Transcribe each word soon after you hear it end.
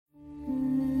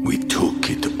We took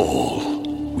it all.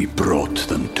 We brought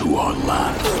them to our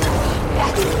land.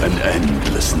 An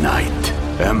endless night,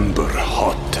 ember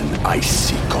hot and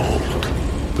icy cold.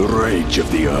 The rage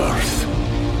of the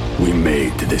earth. We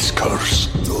made this curse.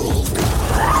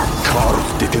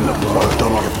 Carved it in the blood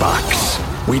on our backs.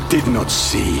 We did not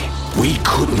see. We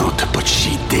could not, but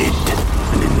she did.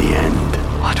 And in the end...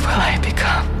 What will I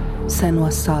become?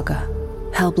 Senua's Saga.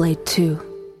 Hellblade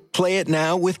 2. Play it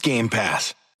now with Game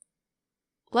Pass.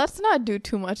 Let's not do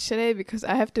too much today because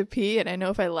I have to pee, and I know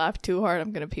if I laugh too hard,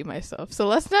 I'm going to pee myself. So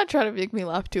let's not try to make me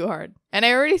laugh too hard. And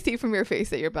I already see from your face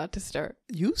that you're about to start.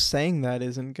 You saying that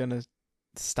isn't going to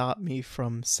stop me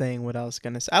from saying what I was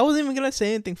going to say. I wasn't even going to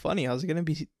say anything funny. I was going to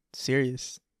be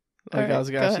serious. Like, right, I was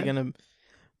actually ahead. going to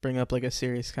bring up, like, a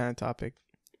serious kind of topic.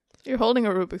 You're holding a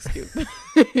Rubik's Cube.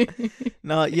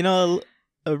 No, you know,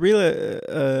 a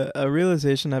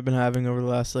realization I've been having over the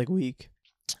last, like, week.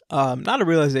 Not a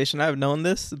realization, I've known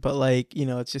this, but, like, you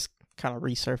know, it's just kind of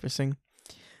resurfacing.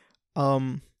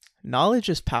 Knowledge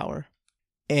is power.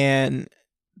 And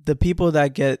the people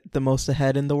that get the most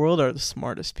ahead in the world are the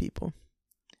smartest people.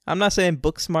 I'm not saying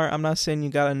book smart. I'm not saying you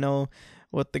gotta know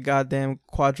what the goddamn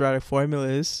quadratic formula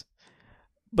is.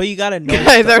 But you gotta know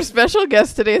Guys, stuff. our special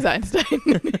guest today is Einstein.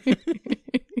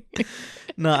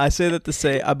 No, I say that to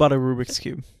say I bought a Rubik's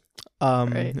Cube.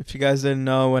 Right. If you guys didn't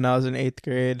know, when I was in 8th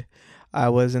grade, I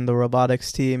was in the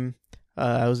robotics team.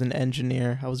 I was an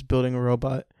engineer. I was building a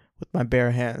robot with my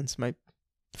bare hands, my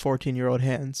 14-year-old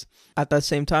hands. At that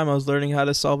same time, I was learning how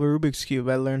to solve a Rubik's Cube.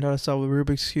 I learned how to solve a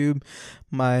Rubik's Cube.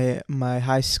 My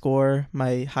high score,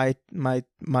 my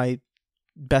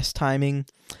best timing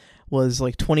was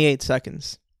like 28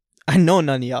 seconds. I know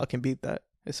none of y'all can beat that.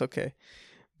 It's okay.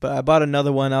 But I bought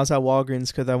another one. I was at Walgreens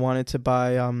because I wanted to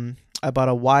buy I bought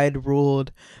a wide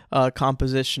ruled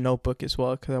composition notebook as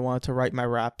well because I wanted to write my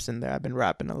raps in there. I've been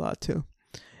rapping a lot too.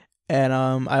 And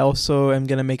I also am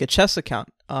going to make a chess account.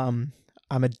 I'm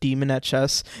a demon at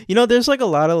chess. You know, there's like a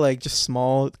lot of like just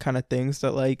small kind of things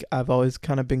that like I've always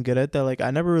kind of been good at that like I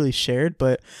never really shared,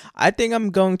 but I think I'm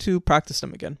going to practice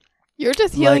them again. You're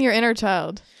just healing Like- your inner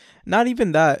child. Not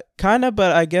even that kind of,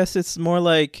 but I guess it's more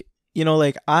like, you know,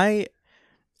 like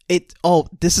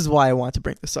this is why I want to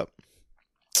bring this up.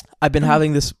 I've been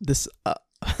having this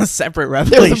separate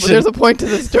revelation. There's a point to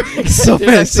this story.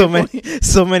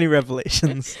 so many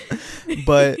revelations.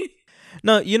 But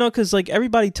no, you know, because like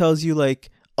everybody tells you like,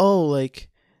 oh, like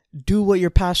do what you're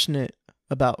passionate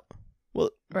about. Well,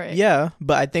 Right. yeah,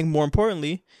 but I think more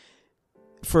importantly,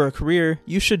 for a career,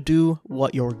 you should do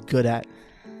what you're good at,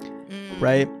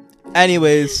 right?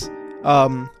 Anyways,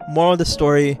 moral of the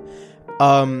story.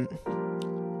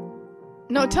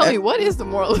 No, tell me, what is the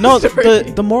moral of No, the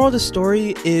story? the moral of the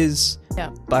story is Yeah.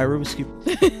 buy a Rubik's Cube.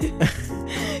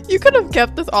 You could have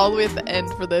kept this all the way at the end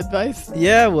for the advice.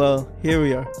 Yeah, well, here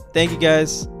we are. Thank you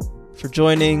guys for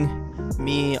joining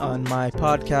me on my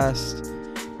podcast,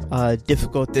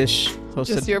 Difficult Dish. Hosted.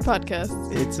 Just your podcast.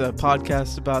 It's a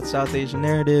podcast about South Asian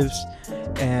narratives,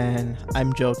 and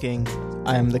I'm joking.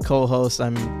 I am the co-host.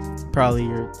 I'm probably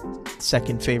your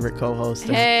second favorite co-host.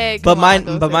 Hey, but come on,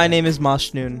 don't say my that. name is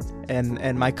Mashnoon,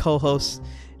 and my co-host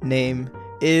name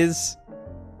is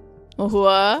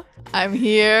Muhua. I'm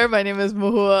here. My name is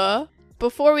Muhua.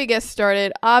 Before we get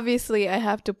started, obviously I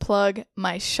have to plug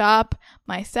my shop,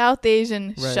 my South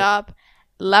Asian Right. shop,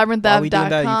 Why are we doing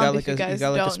that? labyrinth.com. You If you got guys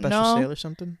like a don't special know, sale or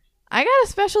something? I got a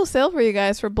special sale for you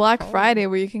guys for Black Friday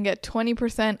where you can get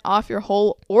 20% off your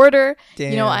whole order.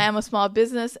 Damn. You know, I am a small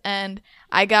business and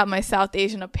I got my South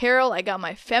Asian apparel. I got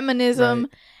my feminism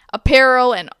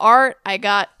apparel and art. I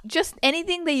got just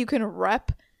anything that you can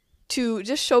rep to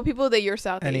just show people that you're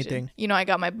South Asian. Anything. You know, I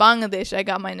got my Bangladesh, I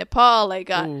got my Nepal, I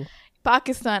got Ooh.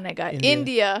 Pakistan, I got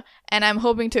India, and I'm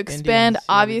hoping to expand, Indians, yeah, we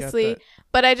got obviously. that.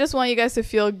 But I just want you guys to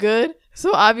feel good.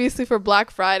 So obviously for Black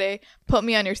Friday, put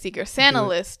me on your Secret Santa Do it.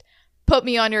 list. Put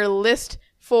me on your list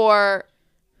for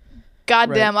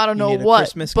goddamn, Right. I don't You know need a what.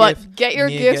 Christmas But gift. get You your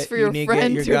need to gifts get- for you your need to get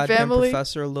friends, your goddamn family.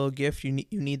 professor a little gift. You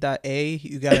need that A.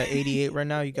 You got an 88 right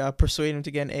now. You got to persuade him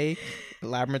to get an A.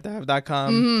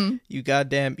 Labyrinth.com. Mhm. You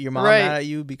goddamn your mom Right. mad at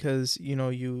you because you know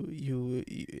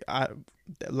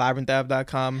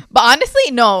Labyrinth.com. But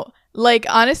honestly, no. Like,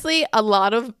 honestly, a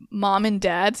lot of mom and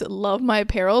dads love my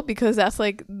apparel because that's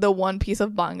like the one piece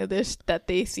of Bangladesh that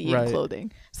they see Right. in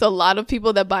clothing. So a lot of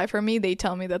people that buy from me, they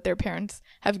tell me that their parents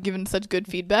have given such good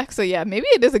feedback. So yeah, maybe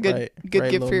it is a good Right.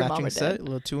 gift Little for your mom matching or set, dad. a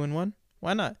little 2-in-1.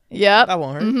 Why not? Yep. That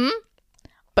won't hurt. Mm-hmm.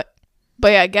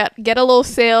 But yeah, get a little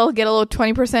sale, get a little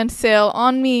 20% sale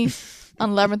on me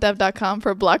on labyrinth.com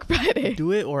for Black Friday.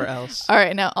 Do it or else. All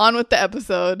right, now on with the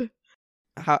episode.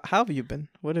 How have you been?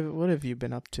 What have you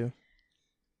been up to?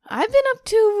 I've been up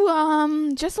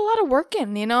to just a lot of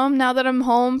working, now that I'm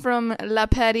home from La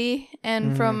Paris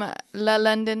and from La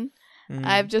London.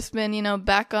 I've just been,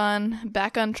 back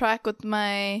on track with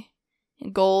my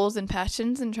goals and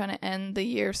passions and trying to end the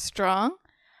year strong.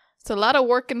 So a lot of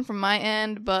working from my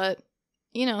end, but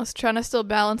trying to still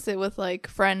balance it with like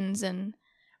friends and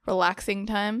relaxing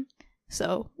time.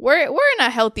 So we're in a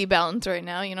healthy balance right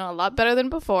now, a lot better than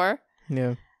before.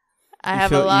 Yeah. I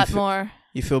have a lot more.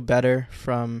 You feel better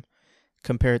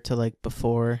compared to like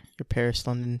before your Paris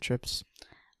London trips?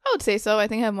 I would say so. I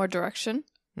think I have more direction.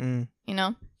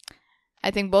 I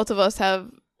think both of us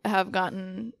have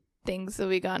gotten things that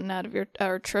we gotten out of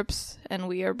our trips, and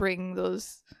we are bringing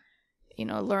those,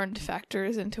 learned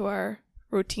factors into our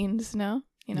routines now.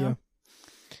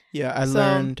 Yeah. I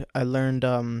learned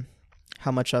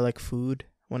how much I like food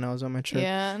when I was on my trip.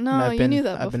 Yeah, no, you knew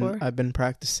that before. I've been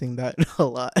practicing that a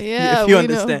lot. Yeah, if you we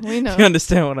understand, know. if you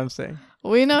understand what I'm saying.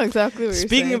 We know exactly what you're saying.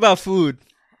 Speaking about food,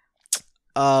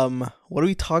 what are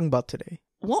we talking about today?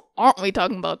 What aren't we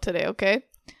talking about today? Okay,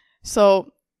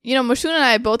 so Mashun and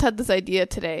I both had this idea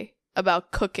today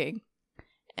about cooking,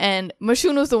 and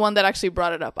Mashun was the one that actually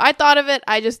brought it up. I thought of it.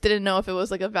 I just didn't know if it was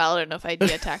like a valid enough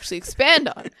idea to actually expand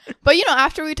on. But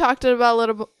after we talked about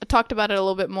it a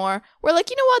little bit more, we're like,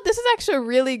 you know what? This is actually a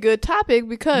really good topic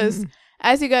because,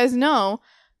 as you guys know,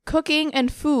 cooking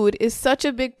and food is such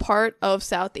a big part of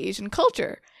South Asian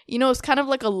culture. It's kind of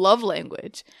like a love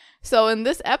language. So in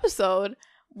this episode,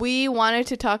 we wanted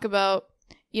to talk about,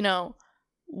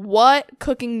 what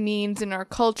cooking means in our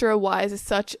culture. Why is it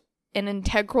such an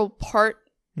integral part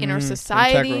in our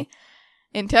society?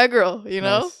 Integral,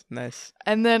 Nice.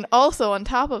 And then also on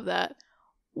top of that,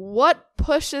 what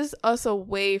pushes us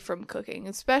away from cooking,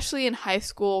 especially in high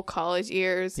school, college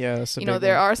years? Yeah, that's a big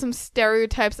there one. are some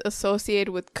stereotypes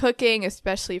associated with cooking,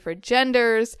 especially for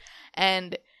genders.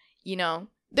 And,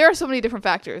 there are so many different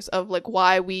factors of like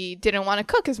why we didn't want to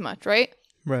cook as much, right?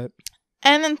 Right.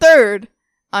 And then third,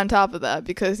 on top of that,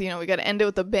 because, we got to end it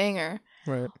with a banger.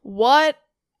 Right. What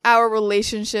our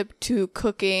relationship to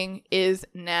cooking is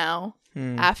now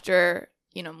after,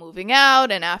 moving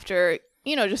out and after,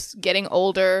 just getting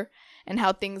older and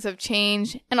how things have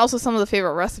changed. And also some of the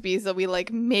favorite recipes that we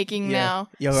like making now.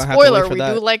 Spoiler, we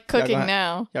do like cooking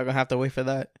now. Y'all gonna have to wait for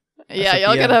that. Yeah,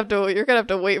 you're gonna have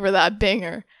to wait for that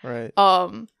banger. Right.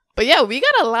 But yeah, we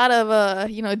got a lot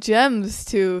of gems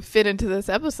to fit into this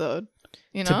episode.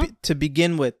 To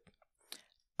begin with,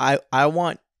 I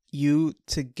want you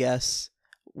to guess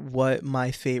what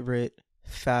my favorite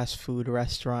fast food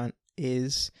restaurant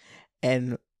is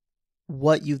and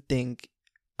what you think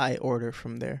I order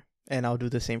from there, and I'll do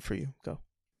the same for you. Go.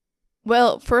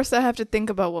 Well, first I have to think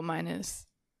about what mine is.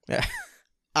 Yeah.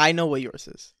 I know what yours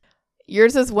is.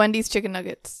 Yours is Wendy's chicken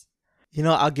nuggets.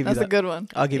 I'll give you that. That's a good one.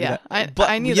 I'll give you that.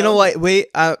 I knew that. You know what? Wait,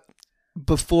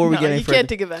 before we get any further. You can't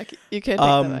take it back. You can't take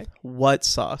that back. What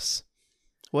sauce?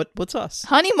 What sauce?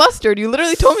 Honey mustard. You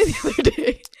literally told me the other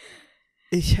day.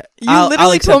 Yeah, you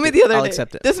literally told me the other I'll day.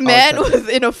 accept it. This man was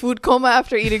in a food coma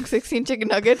after eating 16 chicken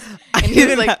nuggets. And he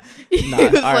was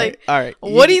like, all right.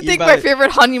 What do you think my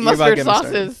favorite honey mustard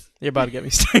sauce is? You're about to get me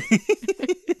started.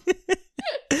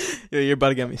 You're about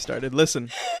to get me started. Listen,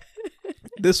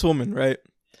 this woman, right?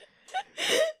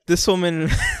 This woman,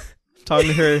 talking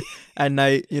to her at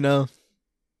night, like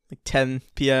 10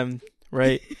 p.m.,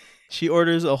 right? She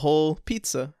orders a whole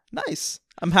pizza. Nice.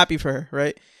 I'm happy for her,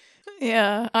 right?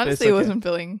 Yeah, honestly, it wasn't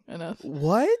filling enough.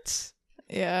 What?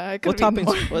 Yeah, I could. What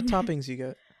toppings you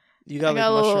got? You got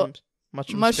like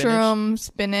mushrooms,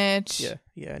 spinach.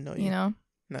 Yeah, I know.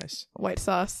 Nice. White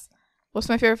sauce. What's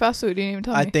my favorite fast food? You didn't even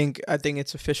tell me. I think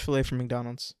it's a fish fillet from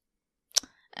McDonald's.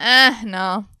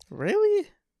 No. Really?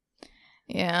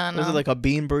 Yeah, no. Was it like a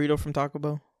bean burrito from Taco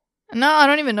Bell? No, I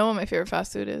don't even know what my favorite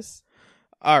fast food is.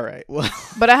 All right, well.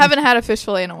 But I haven't had a fish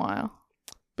fillet in a while.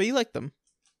 But you like them.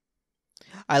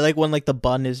 I like when like the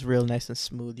bun is real nice and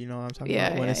smooth. You know what I'm talking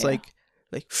about? When it's like,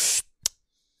 just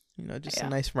a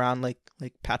nice round like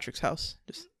Patrick's house.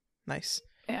 Just nice.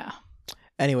 Yeah.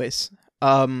 Anyways, what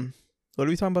are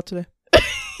we talking about today?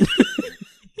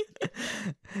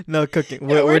 No, cooking.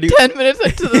 We're 10 minutes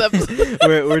into the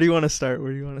episode. Where do you want to start?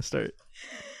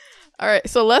 All right,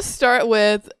 so let's start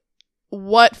with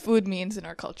what food means in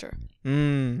our culture.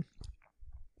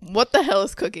 What the hell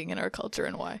is cooking in our culture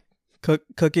and why?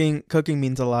 Cooking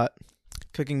means a lot.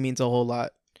 Cooking means a whole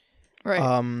lot.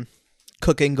 Right.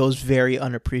 Cooking goes very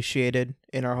unappreciated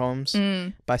in our homes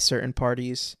by certain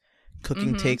parties.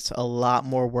 Cooking takes a lot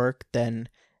more work than,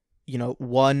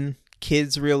 one,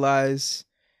 kids realize.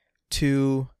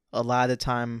 2, a lot of the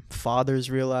time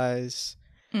fathers realize.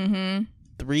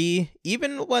 3,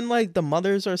 even when like the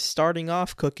mothers are starting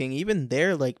off cooking, even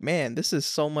they're like, man, this is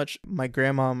so much. My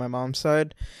grandma on my mom's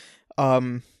side,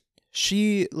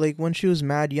 she like when she was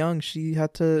mad young, she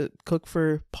had to cook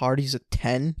for parties of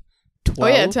 10, 12.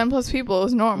 Oh yeah, 10 plus people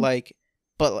is normal. Like,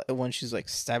 but like, when she's like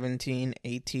 17,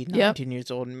 18, 19 years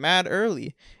old, mad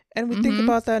early. And we think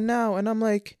about that now, and I'm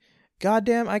like,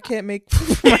 goddamn, I can't make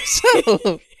food for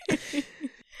myself.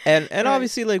 and Right.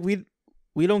 obviously, like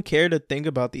we don't care to think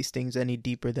about these things any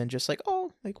deeper than just like,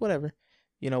 oh, like whatever,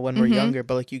 when we're younger.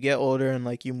 But like you get older and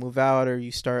like you move out, or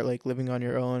you start like living on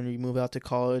your own, or you move out to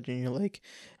college, and you're like,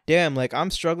 damn, like I'm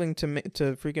struggling to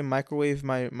freaking microwave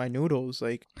my noodles,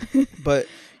 like, but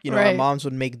our Right. moms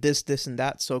would make this and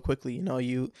that so quickly.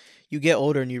 You get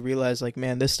older and you realize like,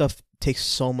 man, this stuff takes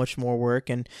so much more work.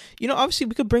 And obviously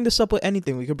we could bring this up with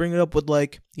anything. We could bring it up with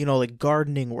like like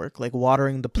gardening work, like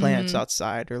watering the plants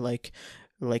outside, or like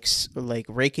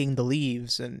raking the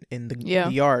leaves and in the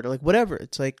yard, or like whatever.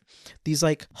 It's like these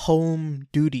like home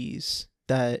duties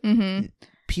that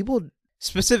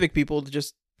specific people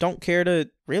just don't care to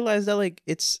realize that like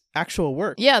it's actual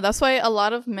work. Yeah, that's why a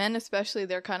lot of men, especially,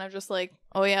 they're kind of just like,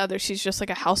 oh yeah, she's just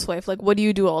like a housewife. Like, what do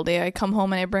you do all day? I come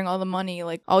home and I bring all the money.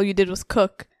 Like, all you did was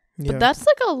cook. Yeah. But that's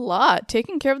like a lot.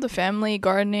 Taking care of the family,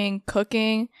 gardening,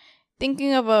 cooking,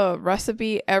 thinking of a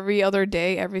recipe every other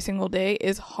day, every single day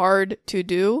is hard to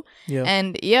do. Yeah.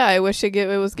 And yeah, I wish it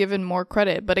was given more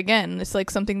credit. But again, it's like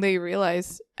something that you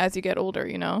realize as you get older,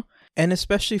 And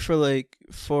especially for like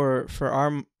for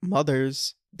our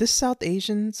mothers, this South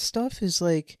Asian stuff is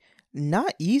like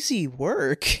not easy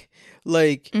work.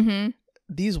 Like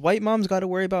these white moms got to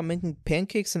worry about making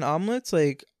pancakes and omelets.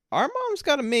 Like our moms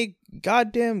got to make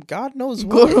goddamn God knows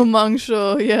what. Goro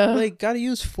mangsho, yeah. Like got to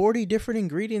use 40 different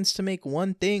ingredients to make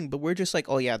one thing, but we're just like,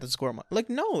 oh yeah, this is gourmet. Like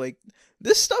no, like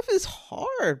this stuff is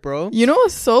hard, bro. You know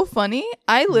what's so funny?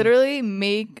 I literally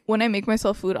when I make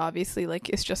myself food, obviously, like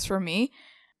it's just for me.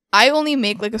 I only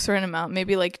make like a certain amount,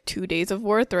 maybe like 2 days of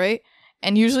worth, right?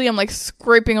 And usually I'm like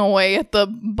scraping away at the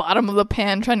bottom of the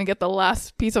pan trying to get the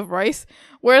last piece of rice.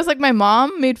 Whereas like my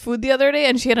mom made food the other day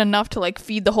and she had enough to like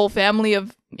feed the whole family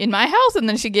in my house. And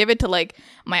then she gave it to like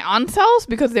my aunt's house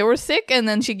because they were sick. And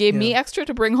then she gave me extra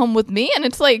to bring home with me. And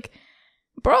it's like,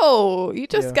 bro, you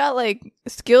just got like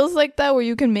skills like that where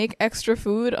you can make extra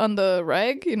food on the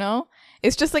reg,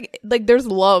 It's just like there's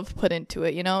love put into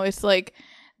it, It's like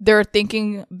they're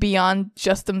thinking beyond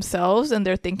just themselves and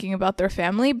they're thinking about their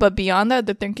family. But beyond that,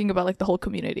 they're thinking about like the whole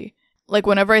community. Like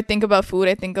whenever I think about food,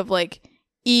 I think of like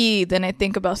Eid, and I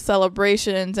think about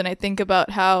celebrations, and I think about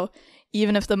how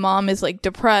even if the mom is like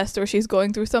depressed or she's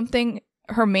going through something,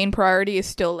 her main priority is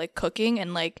still like cooking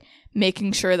and like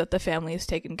making sure that the family is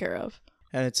taken care of.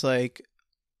 And it's like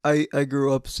I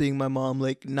grew up seeing my mom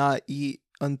like not eat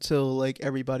until like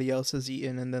everybody else has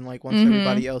eaten, and then like once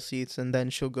everybody else eats, and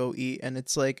then she'll go eat. And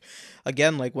it's like,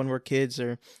 again, like when we're kids,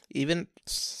 or even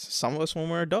some of us when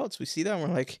we're adults, we see that and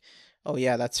we're like, oh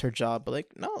yeah, that's her job. But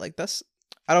like no, like that's,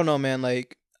 I don't know, man.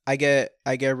 Like I get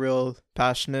real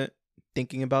passionate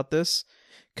thinking about this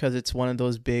because it's one of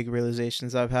those big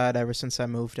realizations I've had ever since I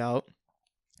moved out.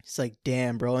 It's like,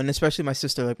 damn, bro. And especially my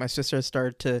sister. Like my sister has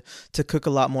started to cook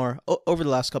a lot more over the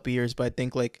last couple of years, but I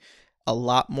think like a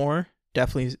lot more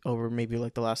definitely over maybe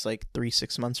like the last like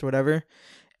 3-6 months or whatever.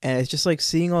 And it's just like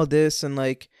seeing all this and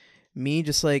like me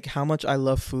just like how much I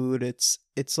love food.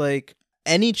 It's like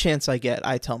any chance I get,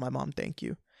 I tell my mom thank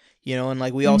you, and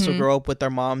like we also grow up with our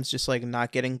moms just like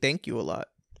not getting thank you a lot,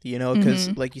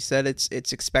 because like you said,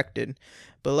 it's expected.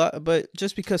 But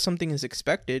just because something is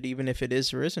expected, even if it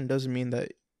is or isn't, doesn't mean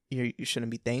that you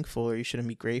shouldn't be thankful, or you shouldn't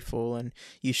be grateful, and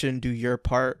you shouldn't do your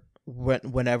part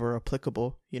whenever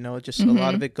applicable. Just a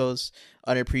lot of it goes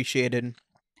unappreciated.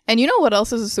 And you know what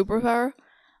else is a superpower?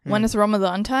 When it's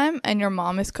Ramadan time and your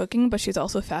mom is cooking, but she's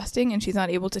also fasting and she's not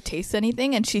able to taste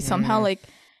anything, and she somehow like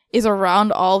is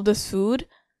around all of this food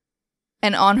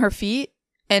and on her feet,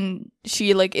 and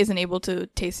she like isn't able to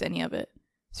taste any of it.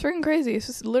 It's freaking crazy. It's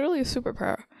just literally a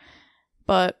superpower.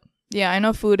 But yeah, I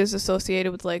know food is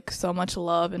associated with like so much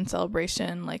love and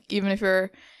celebration. Like even if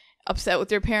you're upset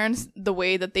with your parents, the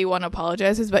way that they want to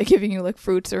apologize is by giving you like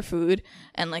fruits or food.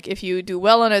 And like if you do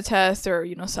well on a test, or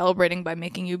celebrating by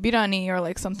making you biryani or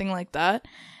like something like that.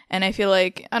 And I feel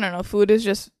like, I don't know, food is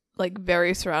just like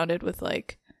very surrounded with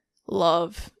like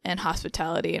love and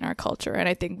hospitality in our culture. And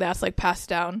I think that's like passed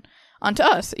down onto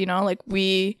us, like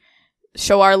we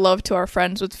show our love to our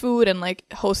friends with food and like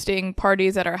hosting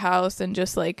parties at our house and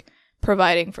just like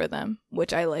providing for them,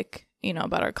 which I like,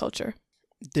 about our culture.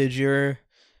 Did your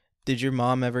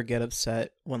mom ever get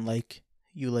upset when like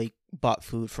you like bought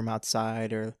food from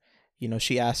outside, or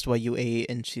she asked what you ate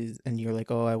and you're like,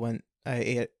 oh, I went I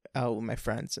ate out with my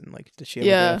friends, and like, did she ever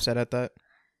Yeah. get upset at that?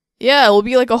 Yeah, it will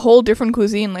be like a whole different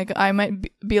cuisine. Like I might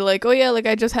be like, oh yeah, like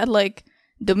I just had like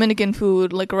Dominican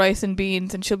food, like rice and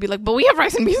beans, and she'll be like, but we have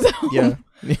rice and beans at home.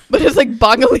 Yeah. But it's like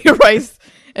Bengali rice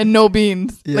and no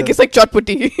beans. Yeah. Like it's like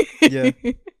chutputti. Yeah.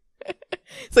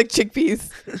 It's like chickpeas.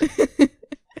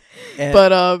 And-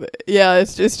 But yeah,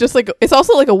 it's just like it's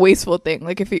also like a wasteful thing.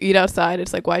 Like if you eat outside,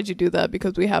 it's like, why'd you do that?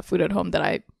 Because we have food at home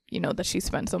that that she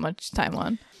spent so much time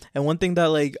on. And one thing that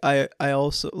like I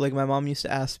also like, my mom used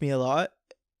to ask me a lot,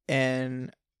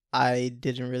 and I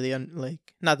didn't really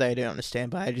not that I didn't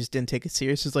understand, but I just didn't take it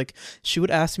serious. It's like she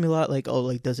would ask me a lot, like, oh,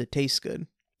 like, does it taste good?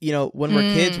 You know, when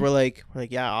we're kids, we're like,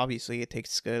 yeah, obviously it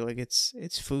tastes good, like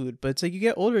it's food. But it's like you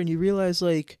get older and you realize,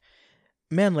 like,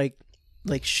 man, like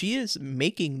she is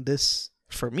making this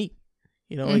for me.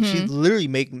 You know, like she's literally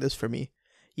making this for me.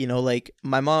 You know, like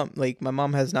my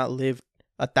mom has not lived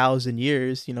 1,000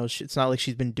 years. You know, it's not like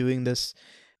she's been doing this.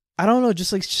 I don't know,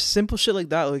 just like simple shit like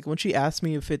that. Like when she asks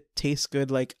me if it tastes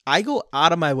good, like I go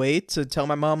out of my way to tell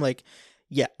my mom, like,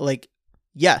 yeah, like,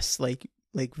 yes, like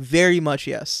very much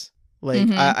yes. Like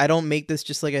I don't make this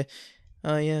just like a,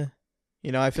 oh yeah,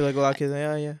 you know. I feel like a lot of kids, like,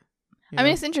 oh yeah. I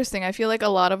mean, it's interesting. I feel like a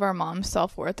lot of our moms'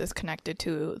 self-worth is connected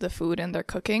to the food and their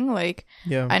cooking. Like,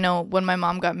 yeah. I know when my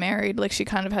mom got married, like she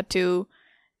kind of had to,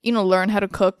 learn how to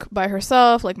cook by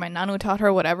herself. Like my nanu taught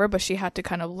her, whatever, but she had to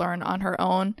kind of learn on her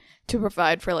own to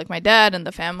provide for like my dad and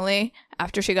the family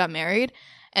after she got married.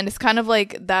 And it's kind of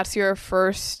like that's your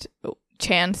first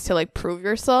chance to like prove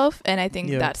yourself. And I think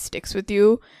that sticks with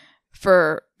you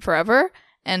for forever.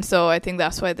 And so I think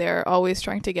that's why they're always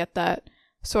trying to get that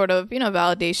sort of,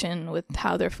 validation with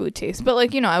how their food tastes. But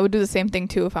like, I would do the same thing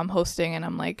too if I'm hosting and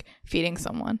I'm like feeding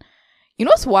someone. You know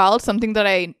what's wild? Something that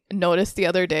I noticed the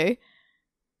other day.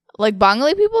 Like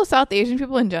Bengali people, South Asian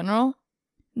people in general,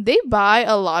 they buy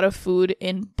a lot of food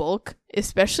in bulk,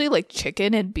 especially like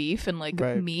chicken and beef and like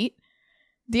meat.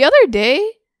 The other day,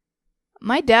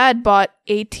 my dad bought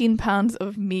 18 pounds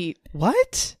of meat.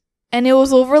 What? And it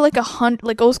was over like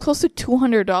it was close to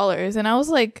 $200. And I was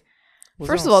like,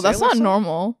 first of all, that's not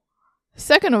normal.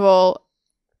 Second of all,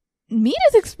 meat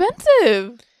is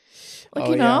expensive.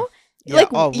 Like, Yeah, like,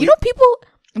 people,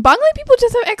 Bengali people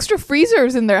just have extra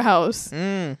freezers in their house.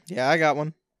 Yeah, I got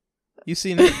one. You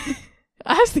seen it?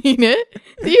 I've seen it.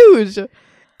 It's huge.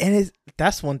 And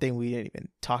that's one thing we didn't even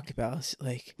talk about. It's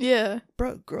like, yeah,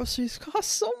 bro, groceries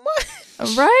cost so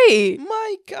much. Right.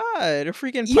 My God, a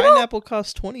freaking pineapple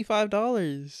costs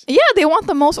 $25. Yeah, they want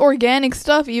the most organic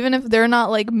stuff, even if they're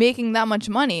not like making that much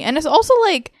money. And it's also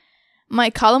like my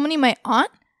Kalamani, my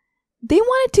aunt, they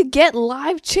wanted to get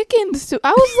live chickens too.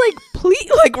 I was like,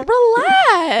 please, like,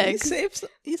 relax.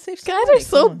 You save Guys are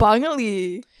so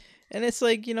Bengali. And it's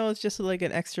like, it's just like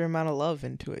an extra amount of love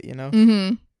into it,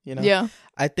 Mm-hmm. Yeah.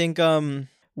 I think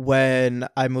when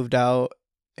I moved out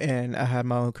and I had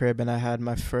my own crib and I had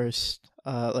my first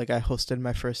I hosted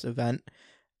my first event.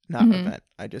 Not event.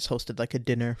 I just hosted like a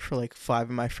dinner for like 5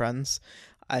 of my friends.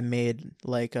 I made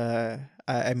like Arab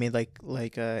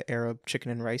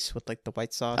chicken and rice with like the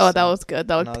white sauce. Oh, that was good.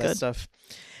 That looked good. That stuff.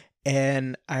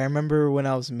 And I remember when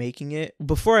I was making it,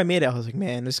 before I made it, I was like,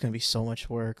 man, this is going to be so much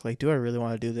work. Like, do I really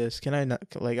want to do this? Can I not?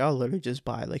 Like, I'll literally just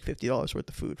buy like $50 worth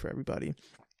of food for everybody.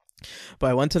 But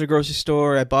I went to the grocery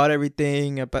store. I bought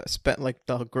everything. I spent like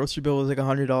the grocery bill was like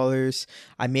 $100.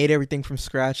 I made everything from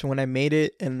scratch. And when I made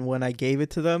it and when I gave it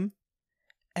to them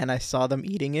and I saw them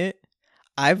eating it,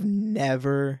 I've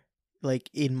never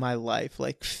like in my life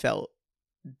like felt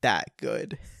that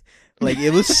good. Like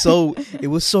it was so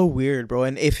weird, bro.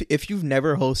 And if you've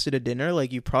never hosted a dinner,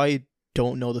 like you probably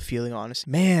don't know the feeling,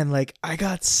 honestly. Man, like I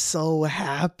got so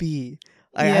happy.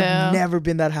 I've never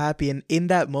been that happy. And in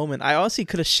that moment, I honestly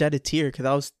could have shed a tear because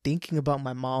I was thinking about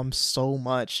my mom so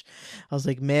much. I was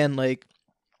like, man, like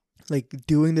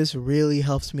doing this really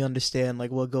helps me understand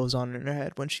like what goes on in her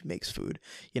head when she makes food,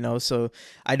 So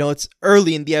I know it's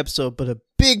early in the episode, but a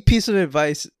big piece of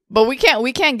advice. But we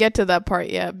can't get to that part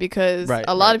yet because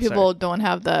a lot of people don't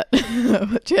have that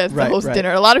chance to host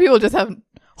dinner. A lot of people just have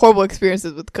horrible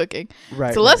experiences with cooking.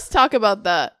 Right. So let's talk about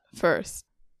that first.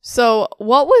 So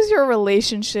what was your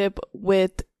relationship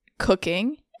with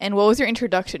cooking and what was your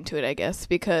introduction to it, I guess?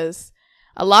 Because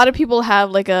a lot of people have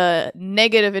like a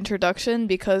negative introduction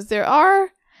because there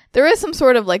is some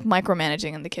sort of like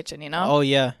micromanaging in the kitchen, Oh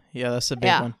yeah. Yeah, that's a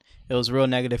big one. It was real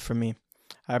negative for me.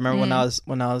 I remember when I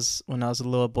was a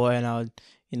little boy and I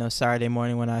would, Saturday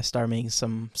morning when I started making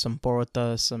some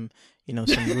porota, some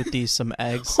rotis, some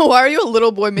eggs. Why are you a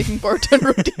little boy making porota and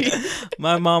roti?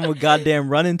 My mom would goddamn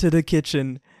run into the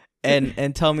kitchen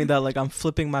and tell me that like I'm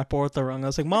flipping my porota wrong. I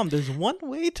was like, Mom, there's one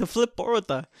way to flip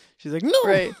porota. She's like, no,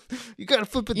 Right. you gotta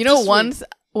flip it. You know, this way." once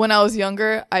when I was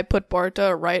younger, I put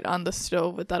porta right on the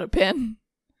stove without a pan.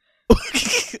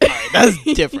 Alright, that's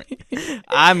different.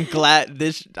 I'm glad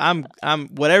I'm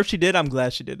whatever she did, I'm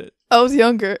glad she did it. I was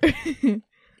younger.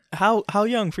 How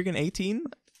young? Freaking 18?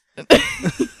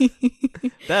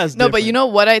 That's No, but you different. know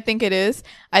what I think it is?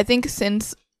 I think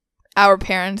since our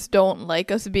parents don't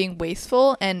like us being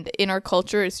wasteful, and in our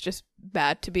culture it's just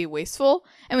bad to be wasteful.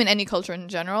 I mean, any culture in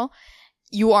general.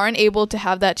 You aren't able to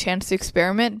have that chance to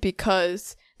experiment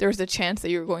because there's a chance that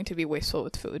you're going to be wasteful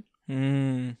with food.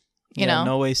 You You know?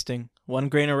 no wasting. 1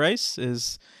 grain of rice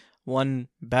is one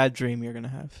bad dream you're gonna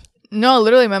have. No,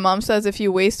 literally, my mom says if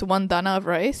you waste 1 dana of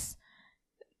rice,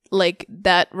 like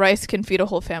that rice can feed a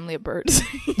whole family of birds.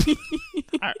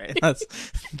 All right,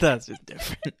 that's just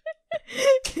different.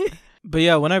 But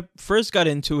yeah, when I first got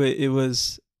into it, it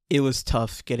was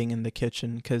tough getting in the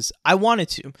kitchen because I wanted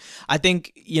to. I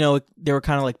think, you know, there were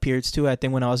kind of like periods too. I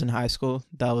think when I was in high school,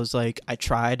 that was like I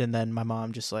tried, and then my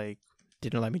mom just like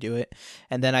didn't let me do it.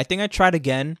 And then I think I tried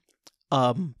again,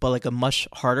 but like a much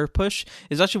harder push.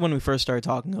 It's actually when we first started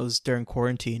talking. It was during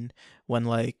quarantine when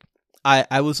like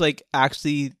I was like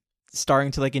actually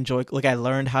starting to like enjoy, like I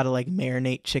learned how to like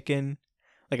marinate chicken.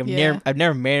 Like I've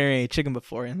never marinated chicken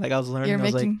before, and like I was learning. I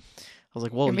was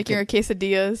like, whoa, you're making your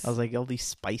quesadillas. I was like, all these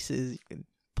spices, you can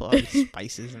put all these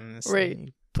spices in this, Right. and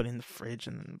you put it in the fridge,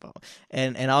 and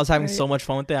then and I was having so much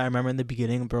fun with it. I remember in the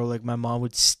beginning, bro, like my mom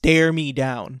would stare me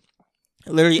down,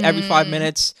 literally every 5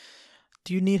 minutes.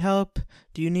 Do you need help?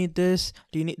 Do you need this?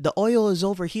 Do you need the oil is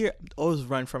over here? The oil's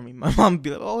right from me. My mom would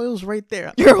be like, oh, oil's right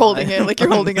there. You're holding it, like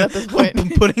you're holding it at this point. I'm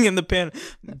putting it in the pan.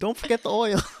 Don't forget the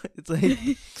oil. It's like,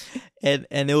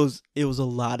 and it was a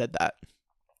lot of that.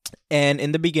 And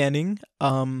in the beginning,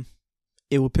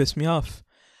 it would piss me off.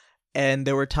 And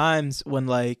there were times when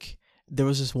like there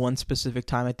was this one specific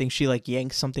time, I think she like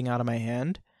yanked something out of my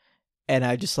hand, and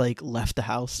I just like left the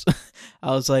house.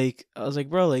 I was like,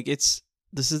 bro, like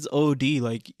this is OD.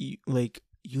 Like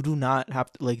you do not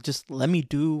have to, like, just let me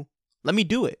do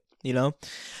it, you know?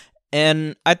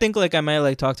 And I think like I might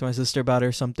like talk to my sister about it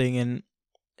or something. And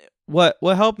what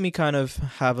helped me kind of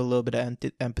have a little bit of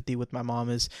empathy with my mom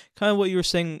is kind of what you were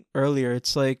saying earlier.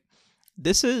 It's like,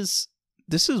 this is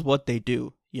what they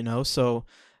do, you know? So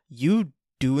you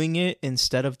doing it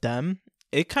instead of them,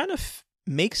 it kind of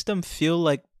makes them feel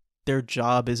like their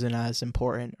job isn't as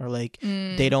important, or like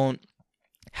they don't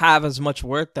have as much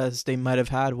work as they might have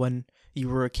had when you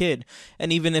were a kid.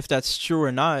 And even if that's true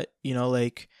or not, you know,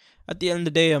 like at the end of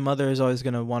the day, a mother is always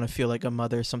going to want to feel like a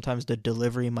mother. Sometimes the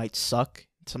delivery might suck.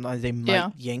 Sometimes they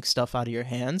might yank stuff out of your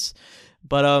hands.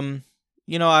 But,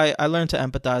 you know, I learned to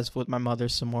empathize with my mother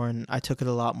some more, and I took it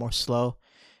a lot more slow.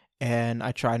 And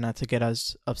I tried not to get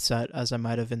as upset as I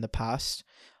might have in the past.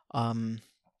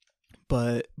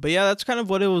 But yeah, that's kind of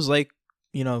what it was like,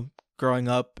 you know, growing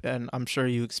up. And I'm sure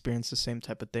you experienced the same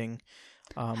type of thing.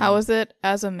 How was it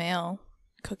as a male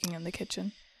cooking in the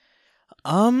kitchen?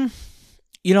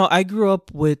 You know, I grew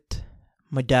up with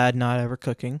my dad not ever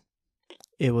cooking.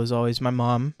 It was always my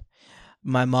mom.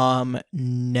 My mom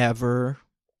never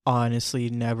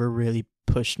really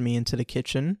pushed me into the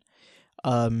kitchen.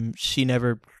 She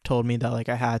never told me that like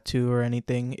I had to or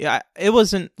anything. Yeah, it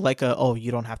wasn't like oh,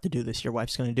 you don't have to do this, your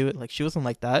wife's gonna do it. Like, she wasn't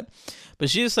like that.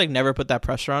 But she just like never put that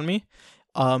pressure on me.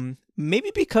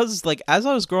 Maybe because like as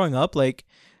I was growing up, like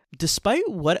despite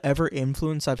whatever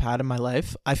influence I've had in my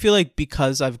life, I feel like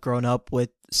because I've grown up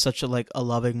with such a like a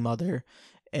loving mother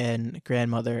and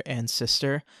grandmother and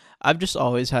sister, I've just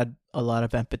always had a lot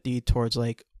of empathy towards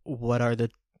like what are the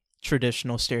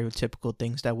traditional stereotypical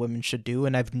things that women should do.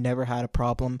 And I've never had a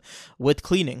problem with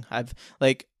cleaning. I've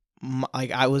like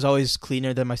I was always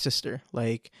cleaner than my sister.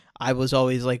 Like I was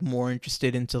always like more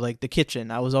interested into like the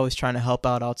kitchen. I was always trying to help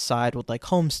out outside with like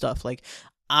home stuff. Like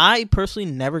I personally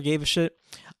never gave a shit.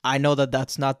 I know that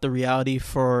that's not the reality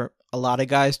for a lot of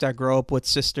guys that grow up with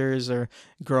sisters or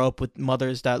grow up with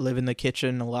mothers that live in the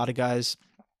kitchen. A lot of guys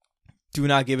do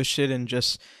not give a shit and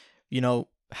just, you know,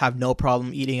 have no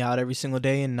problem eating out every single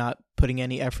day and not putting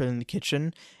any effort in the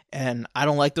kitchen. And I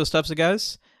don't like those types of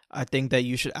guys. I think that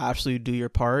you should absolutely do your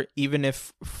part, even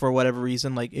if for whatever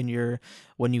reason, like in your,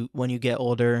 when you get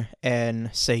older and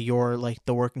say you're like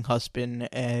the working husband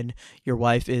and your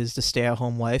wife is the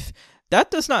stay-at-home wife,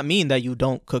 that does not mean that you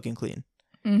don't cook and clean.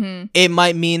 Mm-hmm. It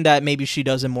might mean that maybe she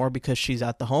does it more because she's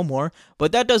at the home more,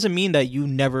 but that doesn't mean that you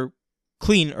never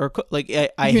clean or cook. Like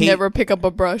I hate, never pick up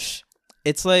a brush.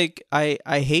 it's like I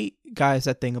hate guys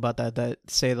that think about that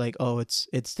say like, oh,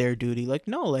 it's their duty. Like,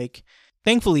 no, like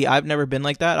thankfully I've never been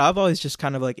like that. I've always just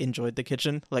kind of like enjoyed the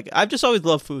kitchen. Like I've just always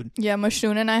loved food. Yeah,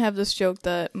 Mashun and I have this joke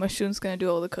that Mashun's gonna do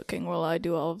all the cooking while I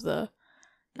do all of the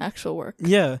actual work.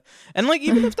 Yeah. And like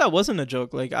even if that wasn't a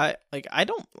joke, like I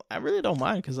really don't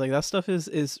mind, because like that stuff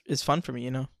is fun for me,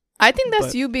 you know. I think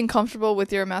that's you being comfortable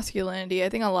with your masculinity. I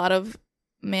think a lot of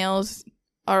males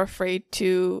are afraid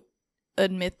to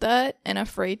admit that and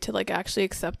afraid to like actually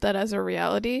accept that as a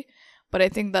reality, but I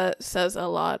think that says a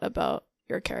lot about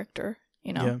your character,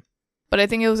 you know. Yeah. But I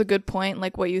think it was a good point,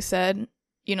 like what you said,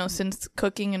 you know, since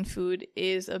cooking and food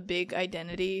is a big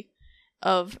identity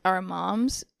of our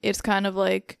moms, it's kind of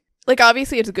like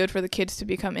obviously it's good for the kids to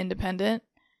become independent,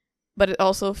 but it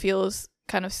also feels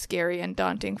kind of scary and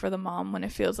daunting for the mom when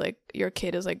it feels like your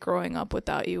kid is like growing up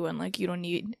without you and like you don't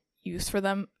need use for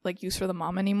the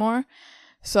mom anymore.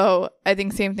 So I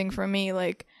think same thing for me.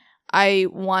 Like I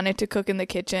wanted to cook in the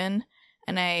kitchen,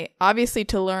 and I obviously,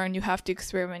 to learn, you have to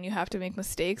experiment, you have to make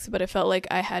mistakes, but it felt like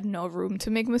I had no room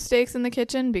to make mistakes in the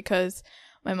kitchen because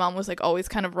my mom was like always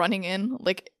kind of running in,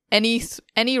 like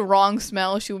any wrong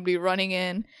smell, she would be running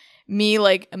in. Me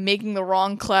like making the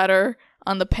wrong clatter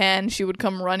on the pan, she would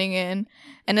come running in,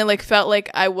 and it like felt like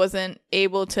I wasn't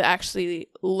able to actually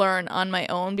learn on my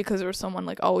own because there was someone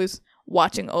like always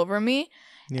watching over me.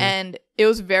 Yeah. And it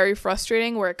was very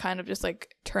frustrating, where it kind of just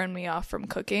like turned me off from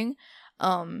cooking.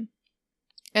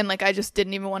 And like I just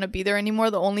didn't even want to be there anymore.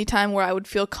 The only time where I would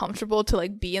feel comfortable to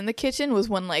like be in the kitchen was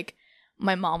when like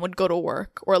my mom would go to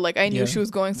work, or like I knew she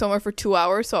was going somewhere for 2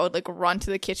 hours, so I would like run to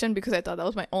the kitchen because I thought that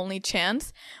was my only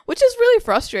chance, which is really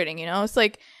frustrating, you know. It's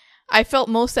like I felt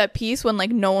most at peace when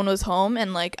like no one was home,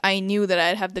 and like I knew that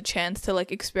I'd have the chance to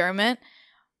like experiment,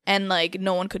 and like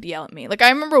no one could yell at me. Like I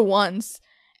remember once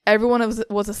everyone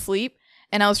was asleep,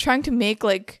 and I was trying to make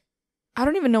like, I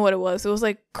don't even know what it was. It was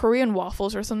like Korean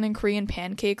waffles or something, Korean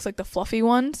pancakes, like the fluffy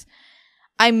ones.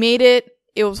 I made it.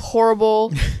 It was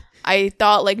horrible. I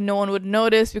thought like no one would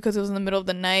notice because it was in the middle of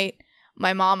the night.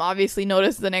 My mom obviously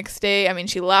noticed the next day. I mean,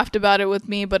 she laughed about it with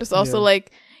me, but it's also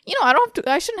like, you know,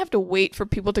 I shouldn't have to wait for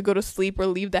people to go to sleep or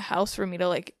leave the house for me to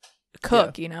like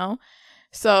cook, you know?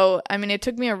 So, I mean, it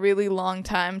took me a really long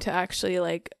time to actually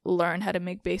like learn how to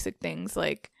make basic things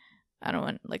like, I don't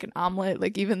want like an omelet,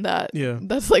 like even that. Yeah.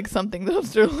 That's like something that I'm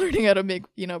still learning how to make,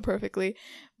 you know, perfectly.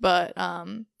 But,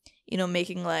 you know,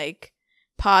 making like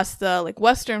pasta, like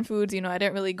Western foods, you know, I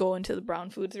didn't really go into the brown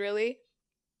foods really.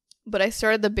 But I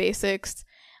started the basics.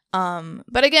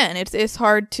 But again, it's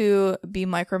hard to be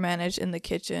micromanaged in the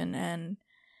kitchen. And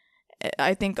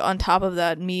I think on top of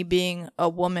that, me being a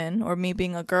woman or me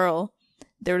being a girl,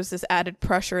 there's this added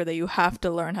pressure that you have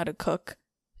to learn how to cook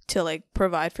to like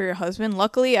provide for your husband.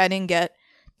 Luckily, I didn't get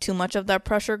too much of that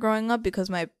pressure growing up because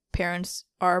my parents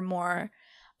are more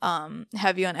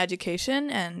heavy on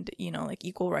education and, you know, like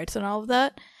equal rights and all of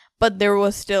that. But there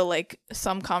was still like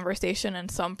some conversation and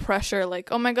some pressure, like,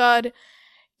 oh my God,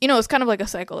 you know, it's kind of like a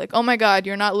cycle. Like, oh my God,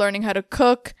 you're not learning how to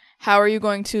cook. How are you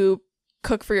going to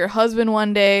cook for your husband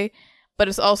one day? But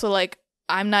it's also like,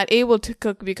 I'm not able to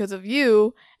cook because of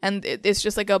you. And it's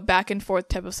just like a back and forth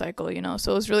type of cycle, you know?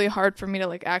 So it was really hard for me to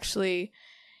like actually,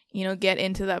 you know, get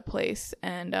into that place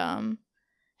and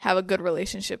have a good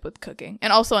relationship with cooking.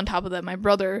 And also on top of that, my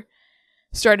brother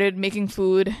started making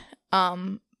food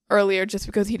earlier just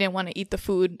because he didn't want to eat the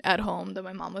food at home that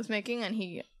my mom was making. And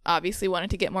he obviously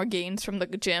wanted to get more gains from the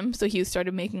gym. So he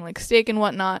started making like steak and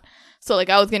whatnot. So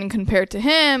like I was getting compared to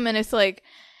him, and it's like,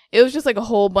 it was just like a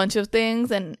whole bunch of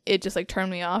things, and it just like turned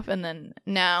me off. And then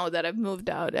now that I've moved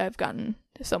out, I've gotten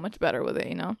so much better with it,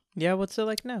 you know? Yeah, what's it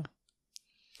like now?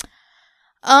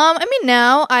 I mean,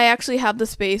 now I actually have the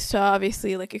space to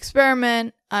obviously like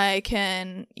experiment. I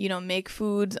can, you know, make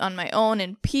foods on my own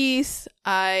in peace.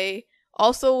 I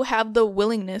also have the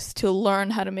willingness to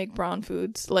learn how to make brown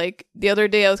foods. Like the other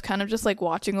day, I was kind of just like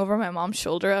watching over my mom's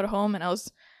shoulder at home, and I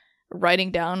was writing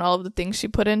down all of the things she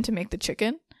put in to make the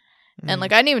chicken. And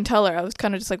like I didn't even tell her. I was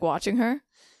kind of just like watching her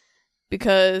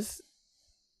because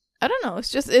I don't know.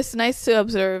 It's nice to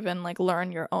observe and like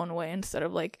learn your own way instead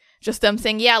of like just them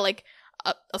saying, yeah, like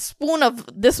a spoon of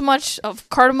this much of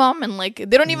cardamom, and like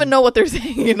they don't even know what they're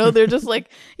saying. You know, they're just like,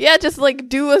 yeah, just like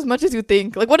do as much as you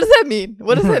think. Like, what does that mean?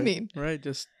 What does that mean? Right.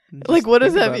 Just like, what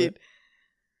does that mean?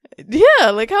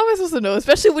 Yeah. Like, how am I supposed to know?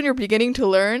 Especially when you're beginning to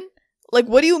learn. Like,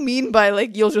 what do you mean by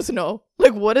like you'll just know?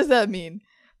 Like, what does that mean?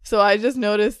 So I just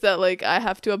noticed that like I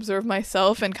have to observe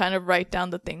myself and kind of write down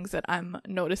the things that I'm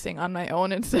noticing on my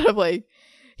own instead of like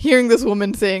hearing this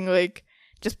woman saying like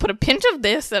just put a pinch of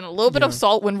this and a little bit of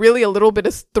salt when really a little bit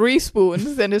is 3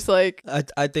 spoons. And it's like,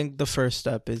 I think the first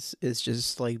step is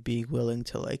just like being willing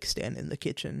to like stand in the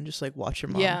kitchen, just like watch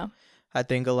your mom. yeah. I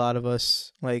think a lot of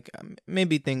us like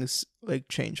maybe things like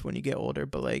change when you get older,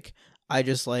 but like I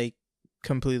just like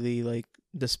completely like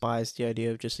despised the idea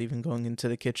of just even going into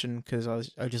the kitchen because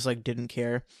I just like didn't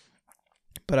care.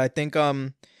 But I think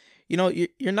you know,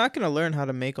 you're not going to learn how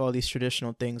to make all these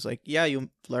traditional things. Like, yeah, you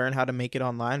learn how to make it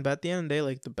online, but at the end of the day,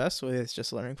 like, the best way is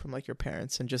just learning from, like, your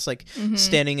parents and just, like,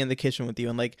 standing in the kitchen with you.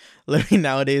 And, like, literally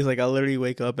nowadays, like, I'll literally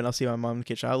wake up and I'll see my mom in the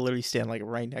kitchen. I'll literally stand, like,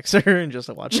 right next to her and just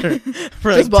watch her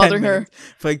for, like, just bothering her.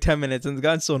 For, like, 10 minutes. And it's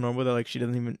gotten so normal that, like, she's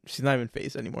not even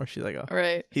phased anymore. She's like, oh,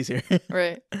 Right. he's here.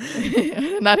 Right.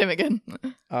 Not him again.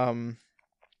 But,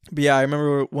 yeah, I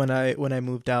remember when I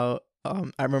moved out,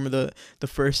 I remember the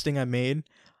first thing I made,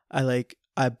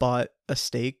 I bought a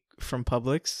steak from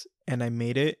Publix and I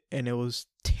made it and it was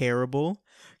terrible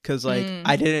because like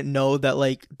I didn't know that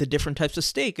like the different types of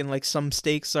steak and like some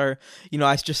steaks are, you know,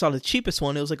 I just saw the cheapest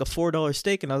one. It was like a $4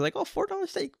 steak and I was like, oh, $4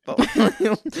 steak.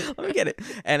 Let me get it.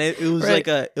 And it was Right.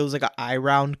 it was like a eye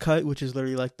round cut, which is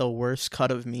literally like the worst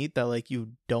cut of meat that like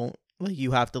you don't like,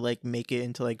 you have to like make it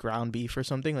into like ground beef or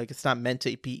something. Like it's not meant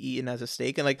to be eaten as a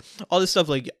steak and like all this stuff.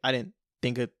 Like I didn't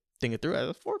think it through. I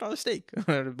was a $4 steak.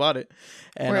 I bought it,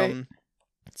 and Right.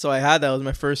 So I had that. It was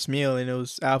my first meal, and it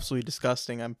was absolutely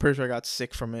disgusting. I'm pretty sure I got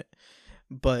sick from it.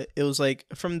 But it was like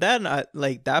from then, I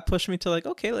like that pushed me to like,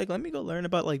 okay, like let me go learn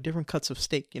about like different cuts of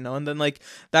steak, you know. And then like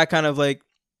that kind of like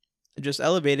just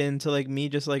elevated into like me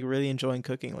just like really enjoying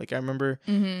cooking. Like I remember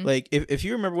like if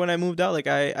you remember when I moved out, like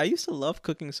I used to love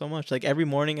cooking so much. Like every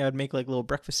morning I'd make like little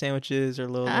breakfast sandwiches or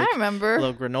little I remember.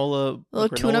 little granola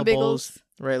Tuna bowls. bagels.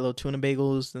 Right, little tuna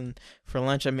bagels, and for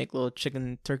lunch I make little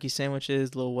chicken turkey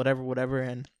sandwiches, little whatever,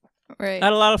 and Right. I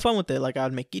had a lot of fun with it. Like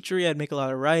I'd make khichdi, I'd make a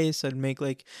lot of rice, I'd make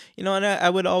like, you know, and I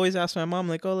would always ask my mom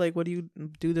like, oh, like what do you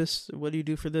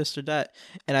do for this or that?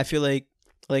 And I feel like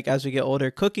as we get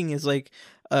older, cooking is like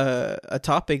a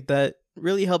topic that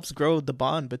really helps grow the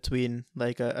bond between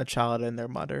like a child and their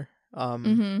mother.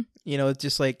 You know, it's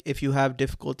just like if you have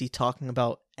difficulty talking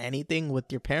about anything with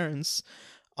your parents,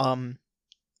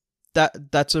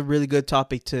 that's a really good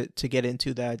topic to get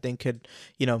into that I think could,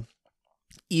 you know,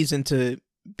 ease into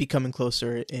becoming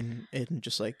closer in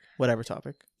just like whatever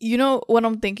topic. You know what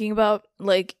I'm thinking about?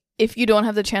 Like, if you don't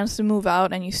have the chance to move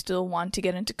out and you still want to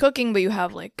get into cooking, but you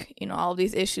have like, you know, all of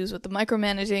these issues with the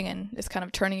micromanaging and it's kind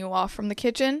of turning you off from the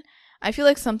kitchen, I feel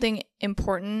like something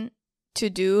important to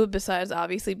do besides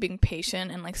obviously being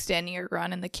patient and like standing your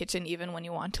ground in the kitchen even when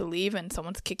you want to leave and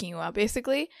someone's kicking you out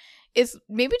basically is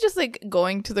maybe just like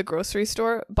going to the grocery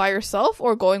store by yourself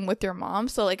or going with your mom.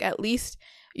 So like at least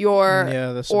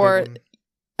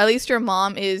at least your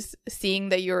mom is seeing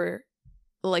that you're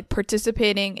like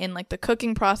participating in like the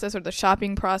cooking process or the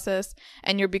shopping process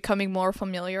and you're becoming more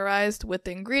familiarized with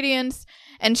the ingredients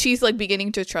and she's like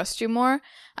beginning to trust you more.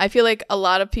 I feel like a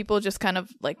lot of people just kind of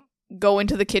like go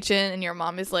into the kitchen and your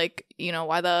mom is like, you know,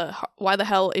 why the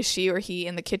hell is she or he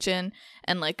in the kitchen?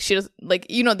 And like she does, like,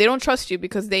 you know, they don't trust you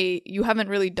because you haven't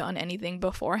really done anything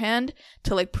beforehand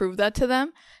to like prove that to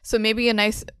them. So maybe a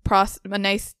nice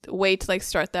way to like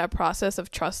start that process of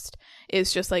trust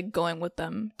is just like going with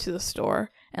them to the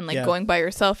store and like going by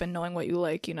yourself and knowing what you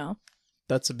like, you know.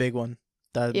 That's a big one.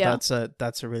 That's a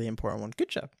really important one. Good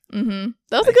job. That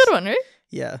was a good one, right?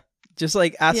 Yeah. Just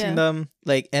like asking them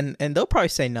like and they'll probably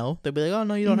say no. They'll be like, oh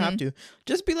no, you don't have to.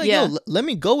 Just be like, yo, let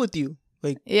me go with you.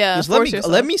 Like just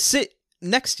let me sit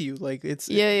next to you. Like it's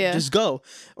just go.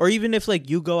 Or even if like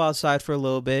you go outside for a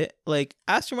little bit, like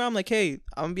ask your mom like, hey,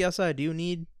 I'm gonna be outside. Do you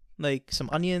need like some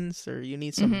onions or you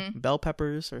need some bell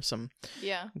peppers or some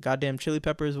goddamn chili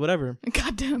peppers, whatever.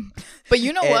 Goddamn. But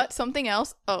you know what? Something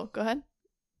else. Oh, go ahead.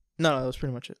 No, that was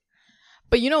pretty much it.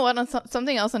 But you know what?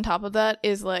 Something else on top of that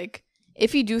is like,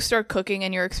 if you do start cooking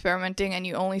and you're experimenting and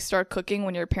you only start cooking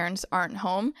when your parents aren't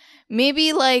home,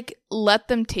 maybe like let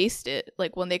them taste it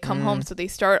like when they come home so they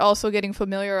start also getting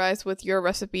familiarized with your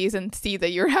recipes and see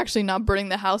that you're actually not burning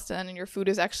the house down and your food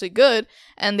is actually good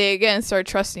and they again start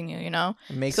trusting you, you know.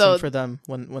 Make some for them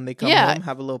when they come home,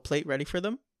 have a little plate ready for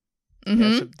them.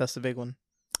 That's the big one.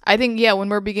 I think when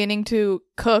we're beginning to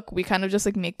cook, we kind of just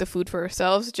like make the food for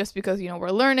ourselves just because, you know,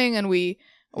 we're learning and we're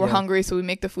hungry, so we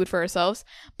make the food for ourselves.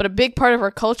 But a big part of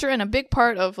our culture and a big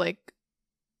part of like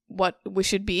what we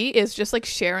should be is just like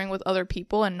sharing with other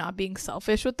people and not being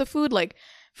selfish with the food. Like,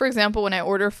 for example, when I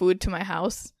order food to my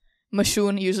house,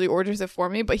 Mashun usually orders it for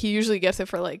me, but he usually gets it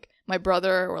for like my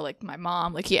brother or like my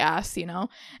mom. Like he asks, you know.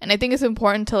 And I think it's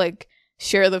important to like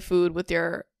share the food with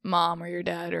your mom or your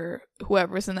dad or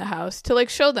whoever's in the house to like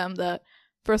show them that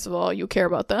first of all, you care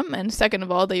about them, and second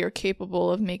of all, that you're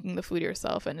capable of making the food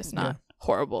yourself and it's not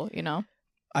horrible, you know?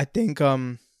 I think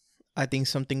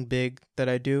something big that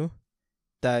I do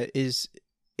that is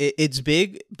it's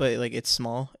big but like it's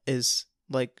small is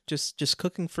like just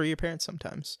cooking for your parents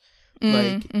sometimes.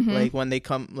 Like when they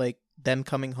come, like them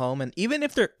coming home, and even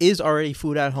if there is already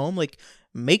food at home, like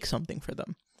make something for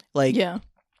them. Like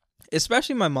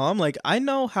especially my mom, like I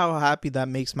know how happy that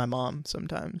makes my mom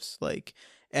sometimes. Like,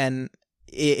 and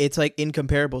it's like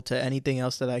incomparable to anything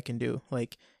else that I can do.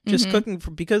 Like just cooking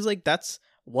because like that's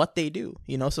what they do,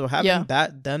 you know? So having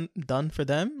that done for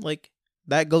them, like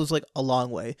that goes like a long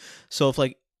way. So if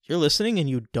like you're listening and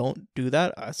you don't do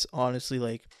that, that's honestly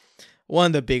like one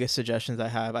of the biggest suggestions I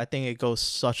have. I think it goes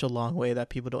such a long way that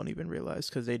people don't even realize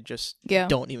because they just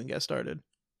don't even get started.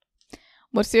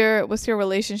 What's your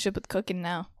relationship with cooking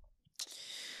now?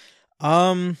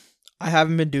 I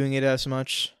haven't been doing it as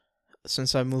much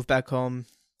since I moved back home.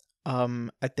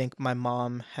 I think my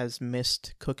mom has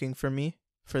missed cooking for me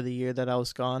for the year that I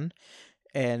was gone,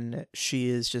 and she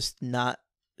is just not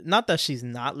that she's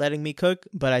not letting me cook,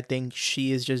 but I think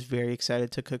she is just very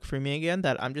excited to cook for me again,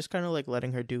 that I'm just kind of like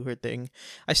letting her do her thing.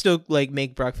 I still like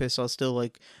make breakfast. I'll still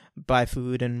like buy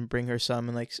food and bring her some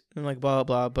and like blah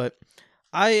blah, but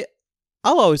I'll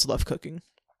always love cooking.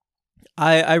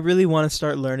 I really want to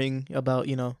start learning about,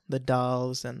 you know, the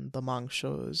dals and the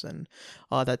mangshos and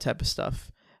all that type of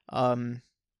stuff.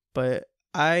 But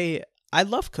I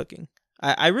love cooking.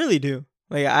 I really do.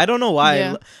 Like, I don't know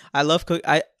why. I love cook.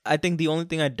 I think the only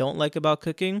thing I don't like about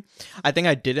cooking, I think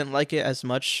I didn't like it as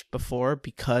much before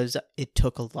because it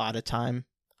took a lot of time.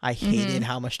 I hated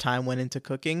how much time went into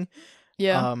cooking.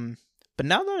 Yeah. But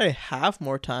now that I have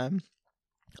more time,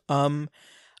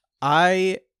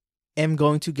 I am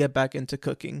going to get back into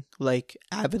cooking, like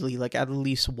avidly, like at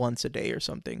least once a day or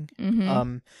something.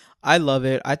 I love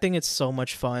it. I think it's so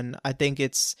much fun. I think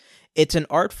it's an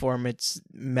art form. It's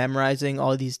memorizing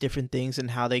all these different things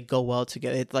and how they go well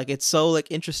together. It's so like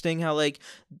interesting how like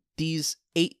these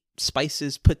 8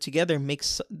 spices put together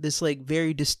makes this like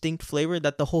very distinct flavor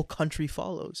that the whole country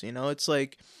follows, you know? It's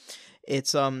like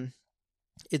it's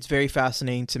very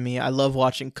fascinating to me. I love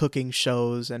watching cooking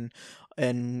shows and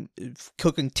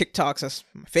cooking TikToks. That's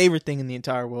my favorite thing in the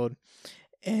entire world.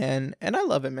 And I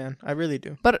love it, man. I really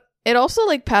do. But it also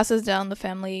like passes down the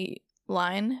family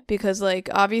line because like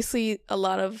obviously a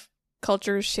lot of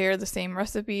cultures share the same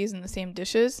recipes and the same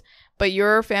dishes, but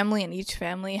your family and each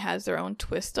family has their own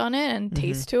twist on it and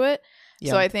taste to it.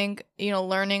 So I think, you know,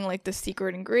 learning like the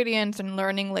secret ingredients and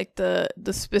learning like the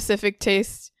specific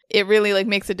taste, it really like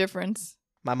makes a difference.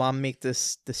 My mom made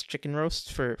this chicken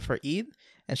roast for Eid,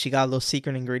 and she got a little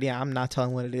secret ingredient. I'm not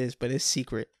telling what it is, but it's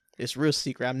secret. It's real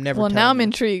secret. I'm never telling you. Well, now I'm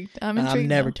intrigued. I'm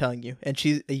never telling you. And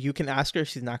you can ask her.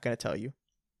 She's not going to tell you.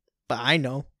 But I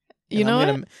know. You know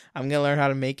I'm going to learn how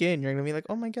to make it, and you're going to be like,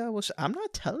 oh my God, well, I'm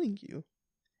not telling you.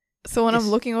 So when I'm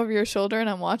looking over your shoulder and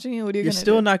I'm watching you, what are you going to do? You're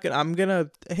still not going to. I'm going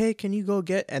to, hey, can you go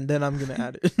get, and then I'm going to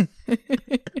add it.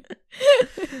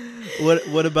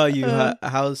 What about you?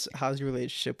 How's your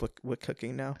relationship with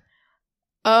cooking now?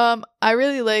 I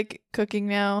really like cooking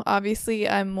now. Obviously,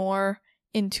 I'm more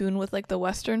in tune with like the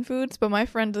Western foods, but my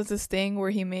friend does this thing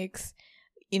where he makes,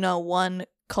 you know, one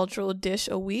cultural dish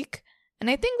a week. And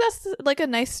I think that's like a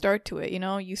nice start to it. You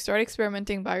know, you start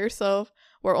experimenting by yourself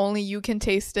where only you can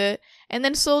taste it. And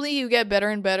then slowly you get better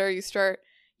and better. You start,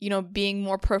 you know, being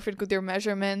more perfect with your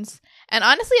measurements. And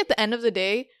honestly, at the end of the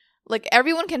day, like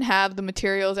everyone can have the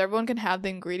materials, everyone can have the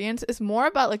ingredients. It's more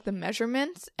about like the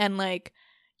measurements and like,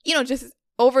 you know, just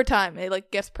over time it like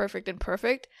gets perfect and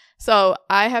perfect. So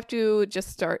I have to just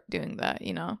start doing that,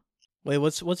 you know. Wait,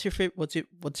 what's your favorite?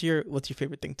 What's your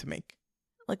favorite thing to make?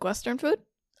 Like Western food?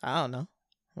 I don't know.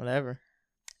 Whatever.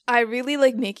 I really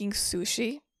like making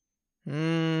sushi.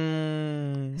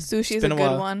 Sushi is a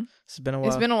good one. It's been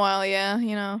a while, yeah.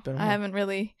 You know, I haven't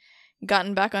really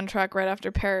gotten back on track right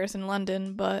after Paris and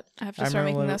London, but I have to start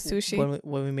making that sushi.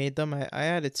 When we made them, I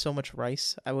added so much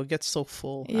rice. I would get so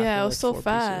full. Yeah, it was so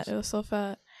fat. It was so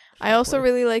fat. I also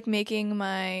really like making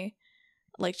my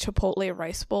like Chipotle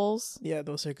rice bowls. Yeah,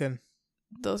 those are good.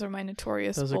 Those are my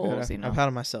notorious bowls. Are good. You know? I'm proud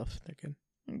of myself. They're good.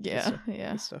 Yeah,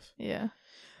 good stuff. Yeah.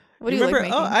 What do you like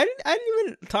making? Oh, I didn't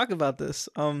even talk about this.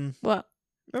 What?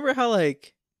 Remember how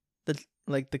like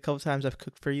the couple times I've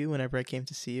cooked for you whenever I came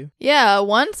to see you? Yeah,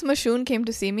 once Mashoon came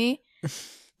to see me,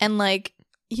 and like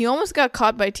he almost got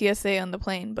caught by TSA on the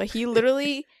plane, but he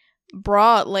literally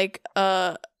brought like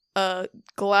a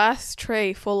glass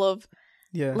tray full of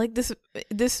like this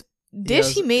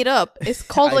dish he made up. It's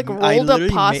called like rolled up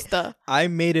pasta. I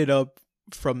made it up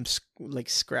like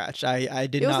scratch. I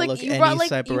did It was not like look you any brought like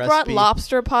type of you brought recipe.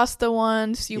 lobster pasta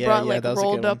once. You Yeah, brought yeah, like that was a good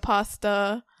rolled up one.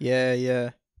 pasta. Yeah.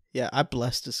 I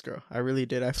blessed this girl. I really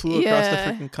did. I flew across the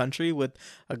Yeah. freaking country with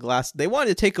a glass. They wanted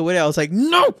to take away. I was like,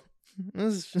 no.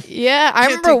 Yeah, I Can't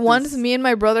remember take once this. me and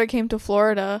my brother came to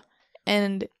Florida,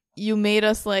 and you made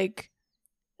us like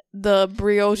the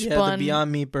brioche Yeah, bun. the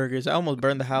Beyond Meat burgers. I almost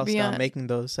burned the house down Beyond- making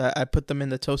those. I put them in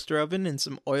the toaster oven, and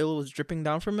some oil was dripping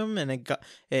down from them, and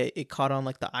it caught on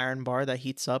like the iron bar that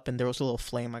heats up, and there was a little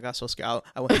flame. I got so scared.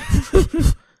 I went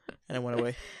and it went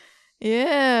away.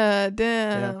 Yeah,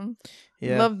 damn.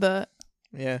 Yeah, Love that.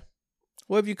 yeah.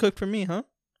 What have you cooked for me, huh?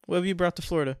 What have you brought to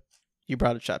Florida? You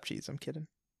brought a chopped cheese. I'm kidding.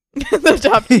 The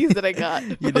chopped cheese that I got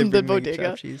You from did the bring me bodega.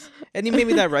 chopped cheese, and you made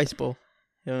me that rice bowl.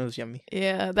 It was yummy.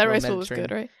 Yeah, that Little rice bowl was good,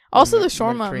 Mediterranean- right? Also the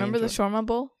Mediterranean shawarma. Remember the joint. shawarma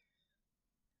bowl?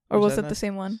 Or Was was that it the nice?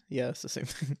 same one? Yeah, it's the same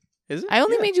thing. Is it? I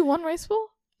only Yeah. made you one rice bowl?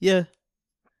 Yeah.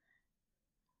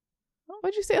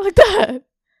 Why'd you say it like that?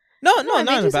 No, I not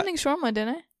made in you the back. something shawarma,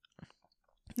 didn't I?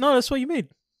 No, that's what you made.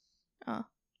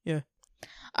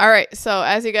 All right. So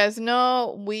as you guys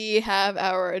know, we have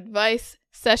our advice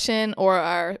session or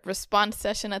our response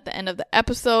session at the end of the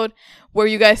episode where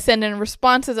you guys send in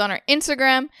responses on our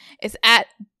Instagram. It's at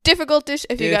difficultish.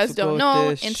 If you guys don't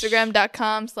know, Difficultish.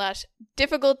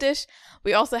 Instagram.com/difficultish.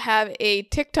 We also have a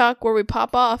TikTok where we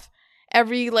pop off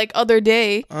every like other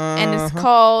day, and it's Uh-huh.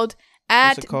 called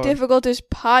at What's it called? difficultish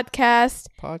podcast.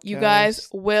 You guys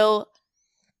Podcast. will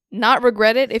not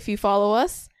regret it if you follow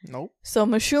us. Nope. So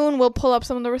Mashoon will pull up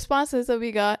some of the responses that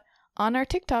we got on our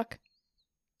TikTok.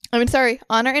 On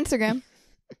our Instagram.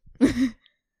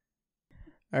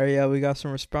 All right, yeah, we got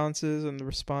some responses, and the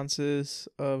responses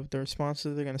are going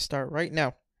to start right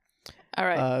now. All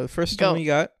right. The first go. one we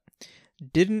got: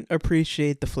 didn't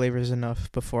appreciate the flavors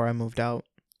enough before I moved out,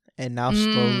 and now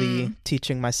slowly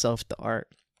teaching myself the art.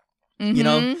 You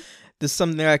know, Mhm. this is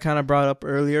something I kind of brought up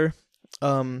earlier.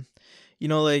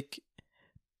 Like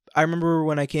I remember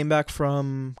when I came back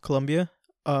from Colombia,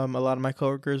 a lot of my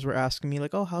coworkers were asking me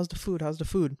like, "Oh, how's the food? How's the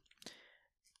food?"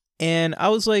 And I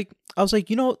was like,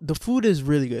 the food is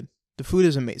really good. The food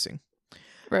is amazing.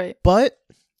 Right. But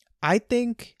I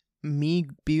think me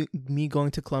going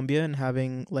to Colombia and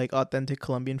having like authentic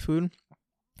Colombian food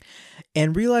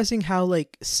and realizing how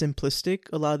like simplistic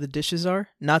a lot of the dishes are,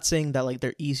 not saying that like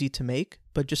they're easy to make,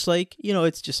 but just like,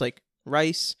 it's just like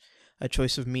rice, a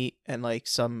choice of meat, and like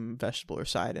some vegetable or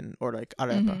side, and or like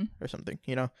arepa or something,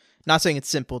 not saying it's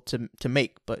simple to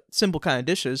make, but simple kind of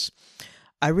dishes.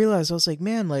 I realized I was like,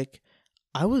 man, like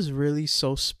I was really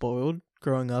so spoiled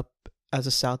growing up as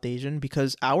a South Asian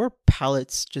because our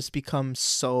palates just become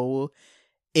so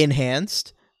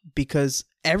enhanced because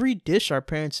every dish our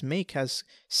parents make has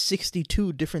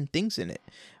 62 different things in it.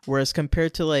 Whereas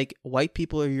compared to like white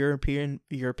people or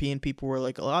European people where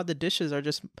like a lot of the dishes are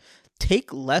just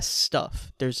take less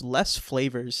stuff. There's less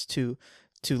flavors to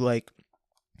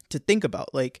think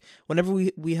about. Like whenever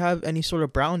we have any sort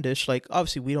of brown dish, like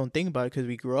obviously we don't think about it because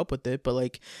we grew up with it, but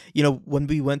like when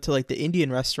we went to like the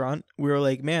Indian restaurant, we were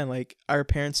like, man, like our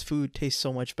parents' food tastes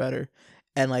so much better.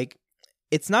 And like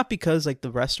it's not because like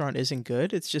the restaurant isn't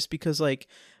good, it's just because like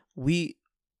we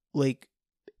like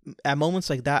at moments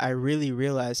like that I really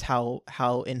realized how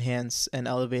enhanced and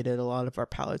elevated a lot of our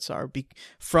palates are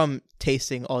from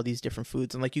tasting all these different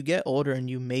foods. And like you get older and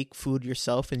you make food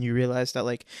yourself and you realize that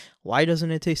like why doesn't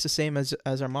it taste the same as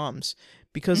our mom's?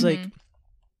 Because like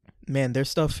man, their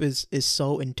stuff is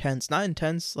so intense. Not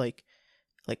intense like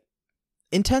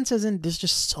intense as in there's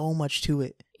just so much to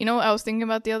it. You know what I was thinking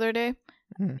about the other day?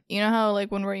 Mhm. You know how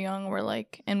like when we're young, we're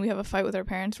like, and we have a fight with our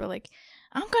parents, we're like,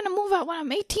 I'm gonna move out when I'm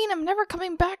 18. I'm never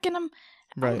coming back, and I'm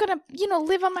gonna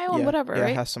live on my own, whatever. Yeah,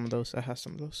 right? I have some of those.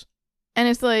 And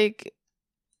it's like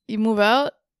you move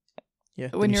out Yeah.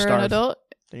 when then you you're starve. an adult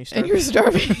Then you and you're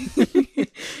starving,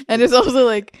 and it's also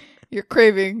like you're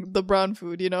craving the brown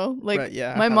food. Like Right,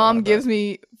 yeah, I've my had a lot mom of gives that.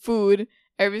 me food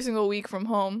every single week from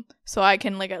home, so I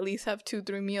can like at least have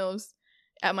 2-3 meals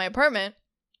at my apartment,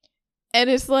 and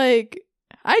it's like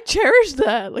I cherish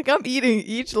that. Like I'm eating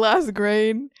each last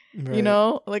grain. Right.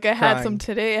 Like I had some Crying.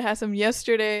 today, I had some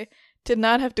yesterday, to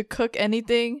not have to cook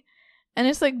anything. And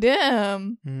it's like,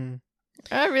 damn, Mhm.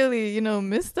 I really,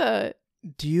 miss that.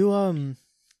 Do you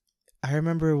I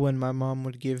remember when my mom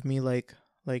would give me like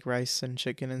rice and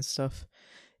chicken and stuff.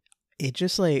 It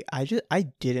just like I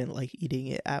didn't like eating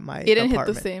it at my It didn't hit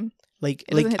apartment. the same. Like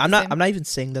It doesn't hit I'm the not same. I'm not even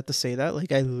saying that to say that.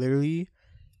 Like I literally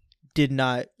did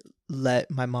not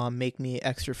let my mom make me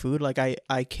extra food. Like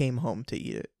I came home to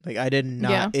eat it. Like I did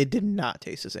not. Yeah. It did not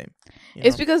taste the same.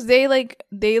 It's because they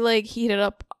heat it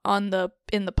up in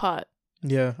the pot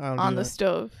yeah, I don't on do the that.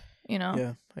 stove. you know.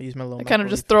 Yeah, I use my little. I kind of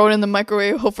just throw it in the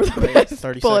microwave, hope for the Right, best,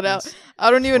 30 pull it out. seconds,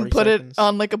 I don't even 40 put seconds. it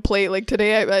on like a plate. Like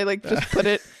today, I like just put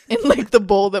it in like the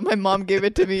bowl that my mom gave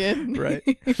it to me in. Right.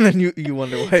 And then you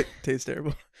wonder why it tastes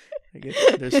terrible.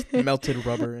 There's melted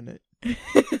rubber in it.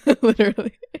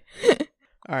 Literally.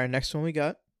 All right, next one we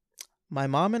got. My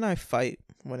mom and I fight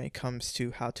when it comes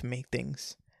to how to make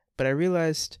things, but I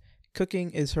realized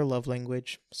cooking is her love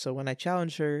language, so when I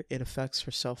challenge her, it affects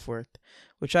her self-worth,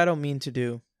 which I don't mean to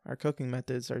do. Our cooking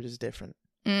methods are just different.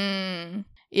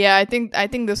 Yeah, I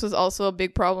think this was also a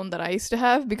big problem that I used to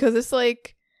have, because it's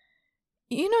like,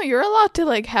 you know, you're allowed to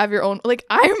like have your own. Like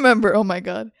I remember, oh my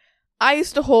god, I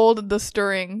used to hold the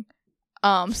stirring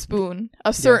spoon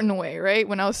a certain way, right?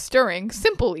 When I was stirring,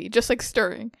 simply just like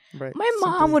stirring. Right. My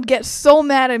mom would get so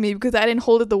mad at me because I didn't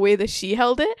hold it the way that she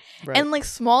held it. Right. And like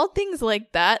small things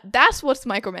like that, that's what's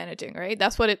micromanaging, right?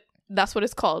 That's what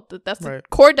it's called. That's the Right.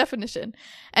 core definition.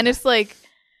 And it's like,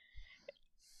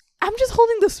 I'm just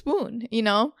holding the spoon, you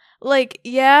know? Like,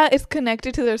 yeah, it's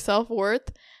connected to their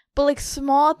self-worth, but like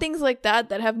small things like that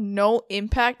have no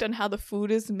impact on how the food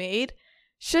is made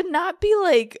should not be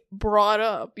like brought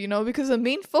up, you know? Because the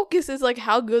main focus is like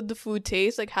how good the food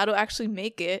tastes, like how to actually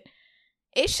make it.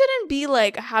 It shouldn't be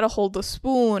like how to hold the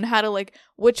spoon, how to like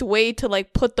which way to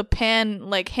like put the pan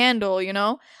like handle, you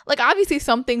know? Like obviously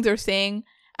some things are saying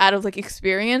out of like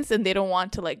experience, and they don't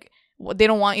want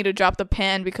you to drop the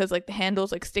pan because like the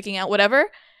handle's like sticking out, whatever.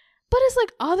 But it's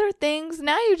like other things,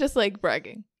 now you're just like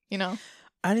bragging, you know?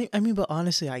 I mean, but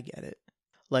honestly, I get it.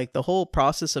 Like the whole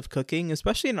process of cooking,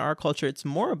 especially in our culture, it's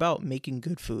more about making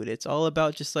good food. It's all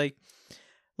about just like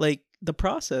the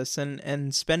process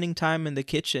and spending time in the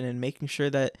kitchen and making sure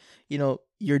that, you know,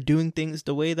 you're doing things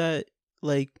the way that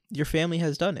like your family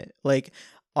has done it. Like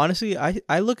honestly,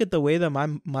 I look at the way that my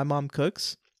mom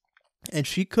cooks, and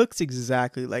she cooks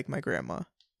exactly like my grandma.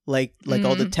 Like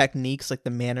all the techniques, like the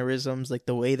mannerisms, like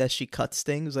the way that she cuts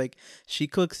things, like she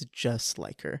cooks just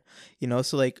like her, you know?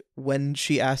 So like when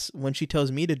she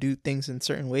tells me to do things in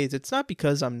certain ways, it's not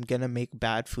because I'm gonna make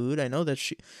bad food. I know that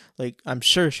I'm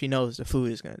sure she knows the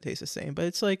food is gonna taste the same, but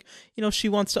it's like, you know, she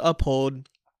wants to uphold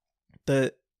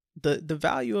the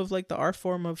value of like the art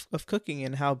form of cooking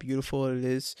and how beautiful it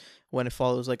is when it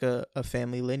follows like a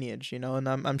family lineage, you know? And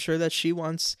I'm sure that she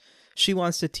wants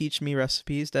to teach me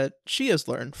recipes that she has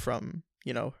learned from,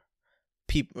 you know,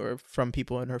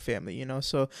 people in her family, you know?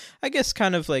 So I guess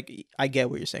kind of like, I get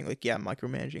what you're saying. Like, yeah,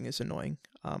 micromanaging is annoying.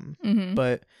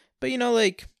 But you know,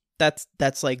 like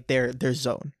that's like their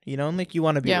zone, you know, and like you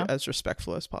want to be as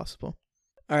respectful as possible.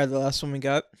 All right. The last one we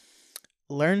got: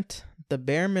 learned the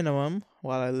bare minimum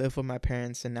while I live with my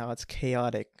parents, and now it's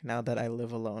chaotic now that I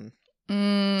live alone.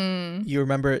 You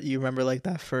remember like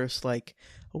that first like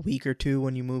a week or two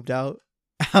when you moved out,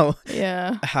 how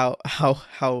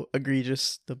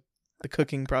egregious the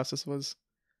cooking process was.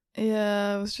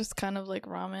 Yeah, it was just kind of like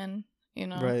ramen, you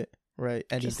know. Right.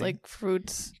 Anything. Just like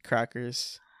fruits,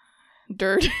 crackers,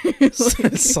 dirt,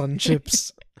 sun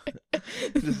chips.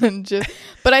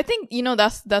 But I think, you know,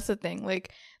 that's the thing.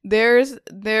 Like there's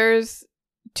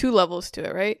two levels to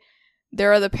it, right?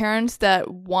 There are the parents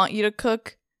that want you to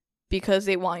cook because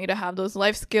they want you to have those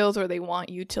life skills, or they want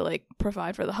you to like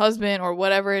provide for the husband or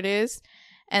whatever it is.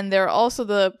 And there are also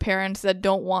the parents that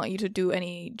don't want you to do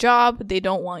any job. They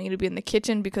don't want you to be in the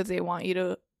kitchen because they want you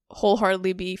to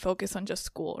wholeheartedly be focused on just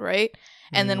school, right?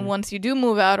 And then once you do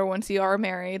move out, or once you are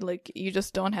married, like you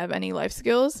just don't have any life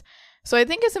skills. So I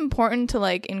think it's important to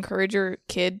like encourage your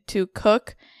kid to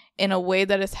cook in a way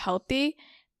that is healthy,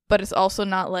 but it's also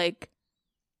not like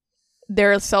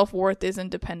their self-worth isn't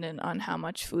dependent on how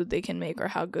much food they can make or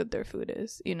how good their food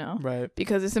is, you know? Right.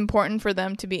 Because it's important for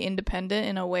them to be independent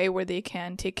in a way where they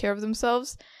can take care of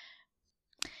themselves.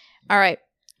 All right.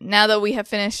 Now that we have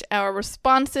finished our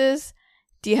responses,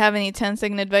 do you have any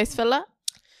 10-second advice, fella?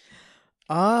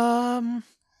 Put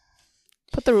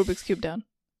the Rubik's Cube down.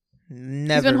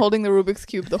 Never. He's been holding the Rubik's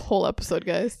Cube the whole episode,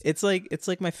 guys. It's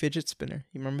like my fidget spinner.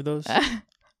 You remember those?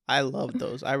 I loved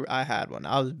those. I had one.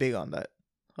 I was big on that.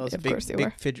 I was big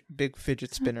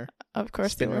fidget spinner. Of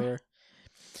course they were.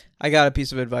 I got a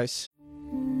piece of advice.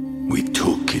 We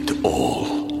took it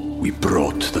all. We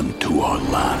brought them to our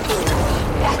land.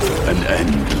 An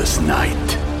endless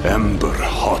night, ember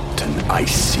hot and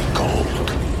icy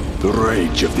cold. The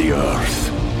rage of the earth.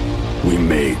 We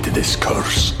made this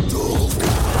curse.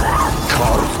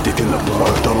 Carved it in the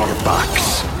blood on our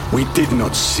backs. We did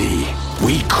not see.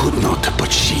 We could not,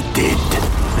 but she did.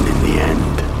 And in the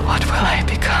end, what will I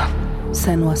become?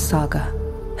 Senua's Saga.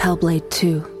 Hellblade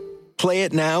 2. Play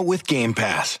it now with Game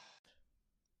Pass.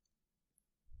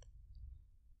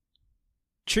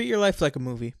 Treat your life like a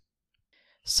movie.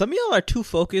 some of y'all are too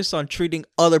focused on treating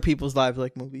other people's lives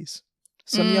like movies.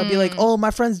 Some of y'all be like, oh,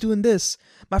 my friend's doing this.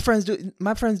 My friend's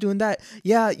doing that.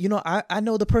 Yeah, you know, I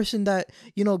know the person that,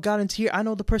 you know, got into here. I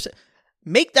know the person.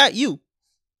 Make that you.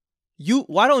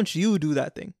 Why don't you do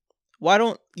that thing? Why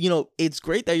don't, you know, it's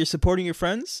great that you're supporting your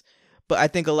friends, but I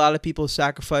think a lot of people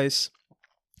sacrifice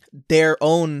their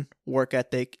own work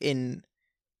ethic in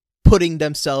putting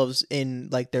themselves in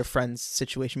like their friend's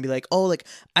situation. Be like, oh, like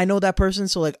I know that person,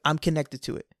 so like I'm connected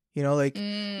to it. You know, like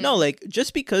no, like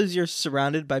just because you're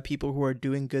surrounded by people who are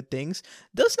doing good things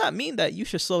does not mean that you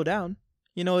should slow down.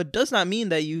 You know, it does not mean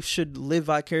that you should live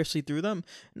vicariously through them.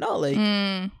 No, like,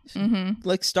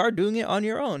 like start doing it on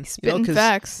your own. Spitting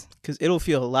facts. Because it'll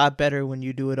feel a lot better when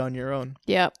you do it on your own.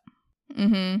 Yep.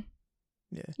 Mm-hmm.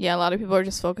 Yeah. Yeah, a lot of people are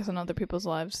just focused on other people's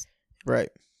lives. Right.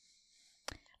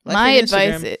 Like my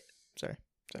advice is...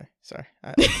 Sorry.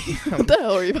 What the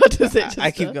hell were you about to say?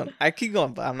 I keep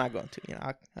going, but I'm not going to. You know,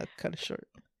 I'll cut it short.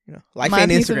 You know, life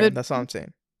ain't Instagram. That's all I'm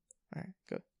saying. All right,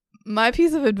 go. My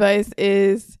piece of advice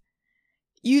is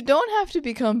you don't have to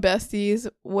become besties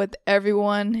with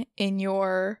everyone in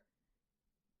your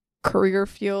career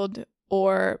field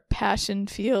or passion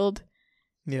field.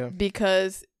 Yeah.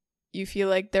 Because you feel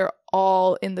like they're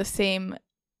all in the same,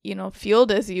 you know,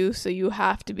 field as you, so you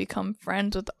have to become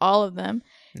friends with all of them.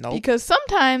 Nope. Because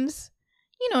sometimes,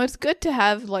 you know, it's good to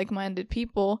have like-minded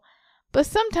people, but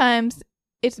sometimes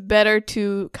it's better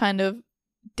to kind of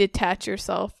detach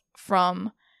yourself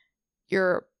from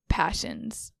your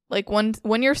passions. Like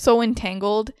when you're so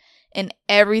entangled in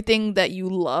everything that you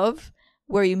love,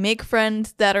 where you make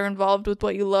friends that are involved with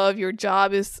what you love, your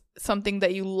job is something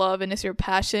that you love and it's your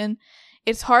passion,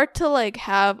 it's hard to like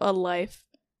have a life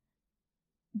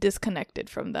disconnected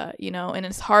from that, you know? And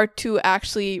it's hard to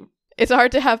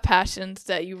have passions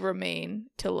that you remain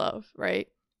to love, right?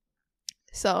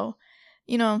 So,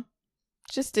 you know,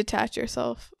 just detach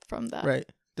yourself from that. Right.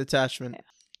 Detachment. Yeah.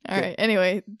 All right.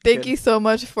 Anyway, thank you so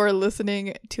much for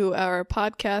listening to our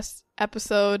podcast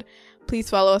episode. Please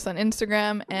follow us on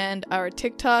Instagram and our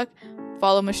TikTok.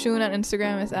 Follow Mashoon on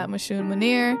Instagram is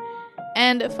 @MashoonMunir.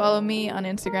 And follow me on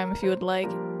Instagram if you would like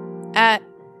at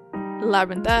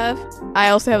Labyrinthav. I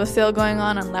also have a sale going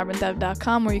on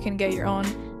labyrinthav.com where you can get your own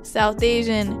South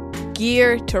Asian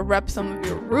gear to rep some of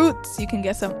your roots. You can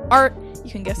get some art. You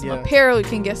can get some apparel. You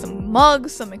can get some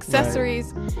mugs, some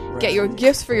accessories. Right. Get your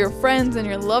gifts for your friends and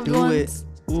your loved ones.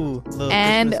 Ooh, little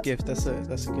Christmas gift. That's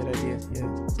a good idea.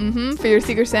 Yeah. For your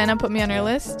Secret Santa, put me on your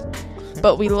list.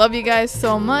 But we love you guys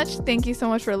so much. Thank you so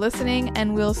much for listening,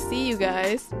 and we'll see you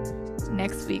guys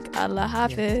next week. Allah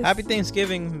Hafiz. Yeah. Happy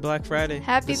Thanksgiving, Black Friday.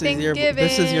 Happy Thanksgiving.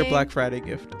 This is your Black Friday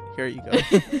gift. Here you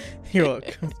go. You're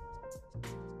welcome.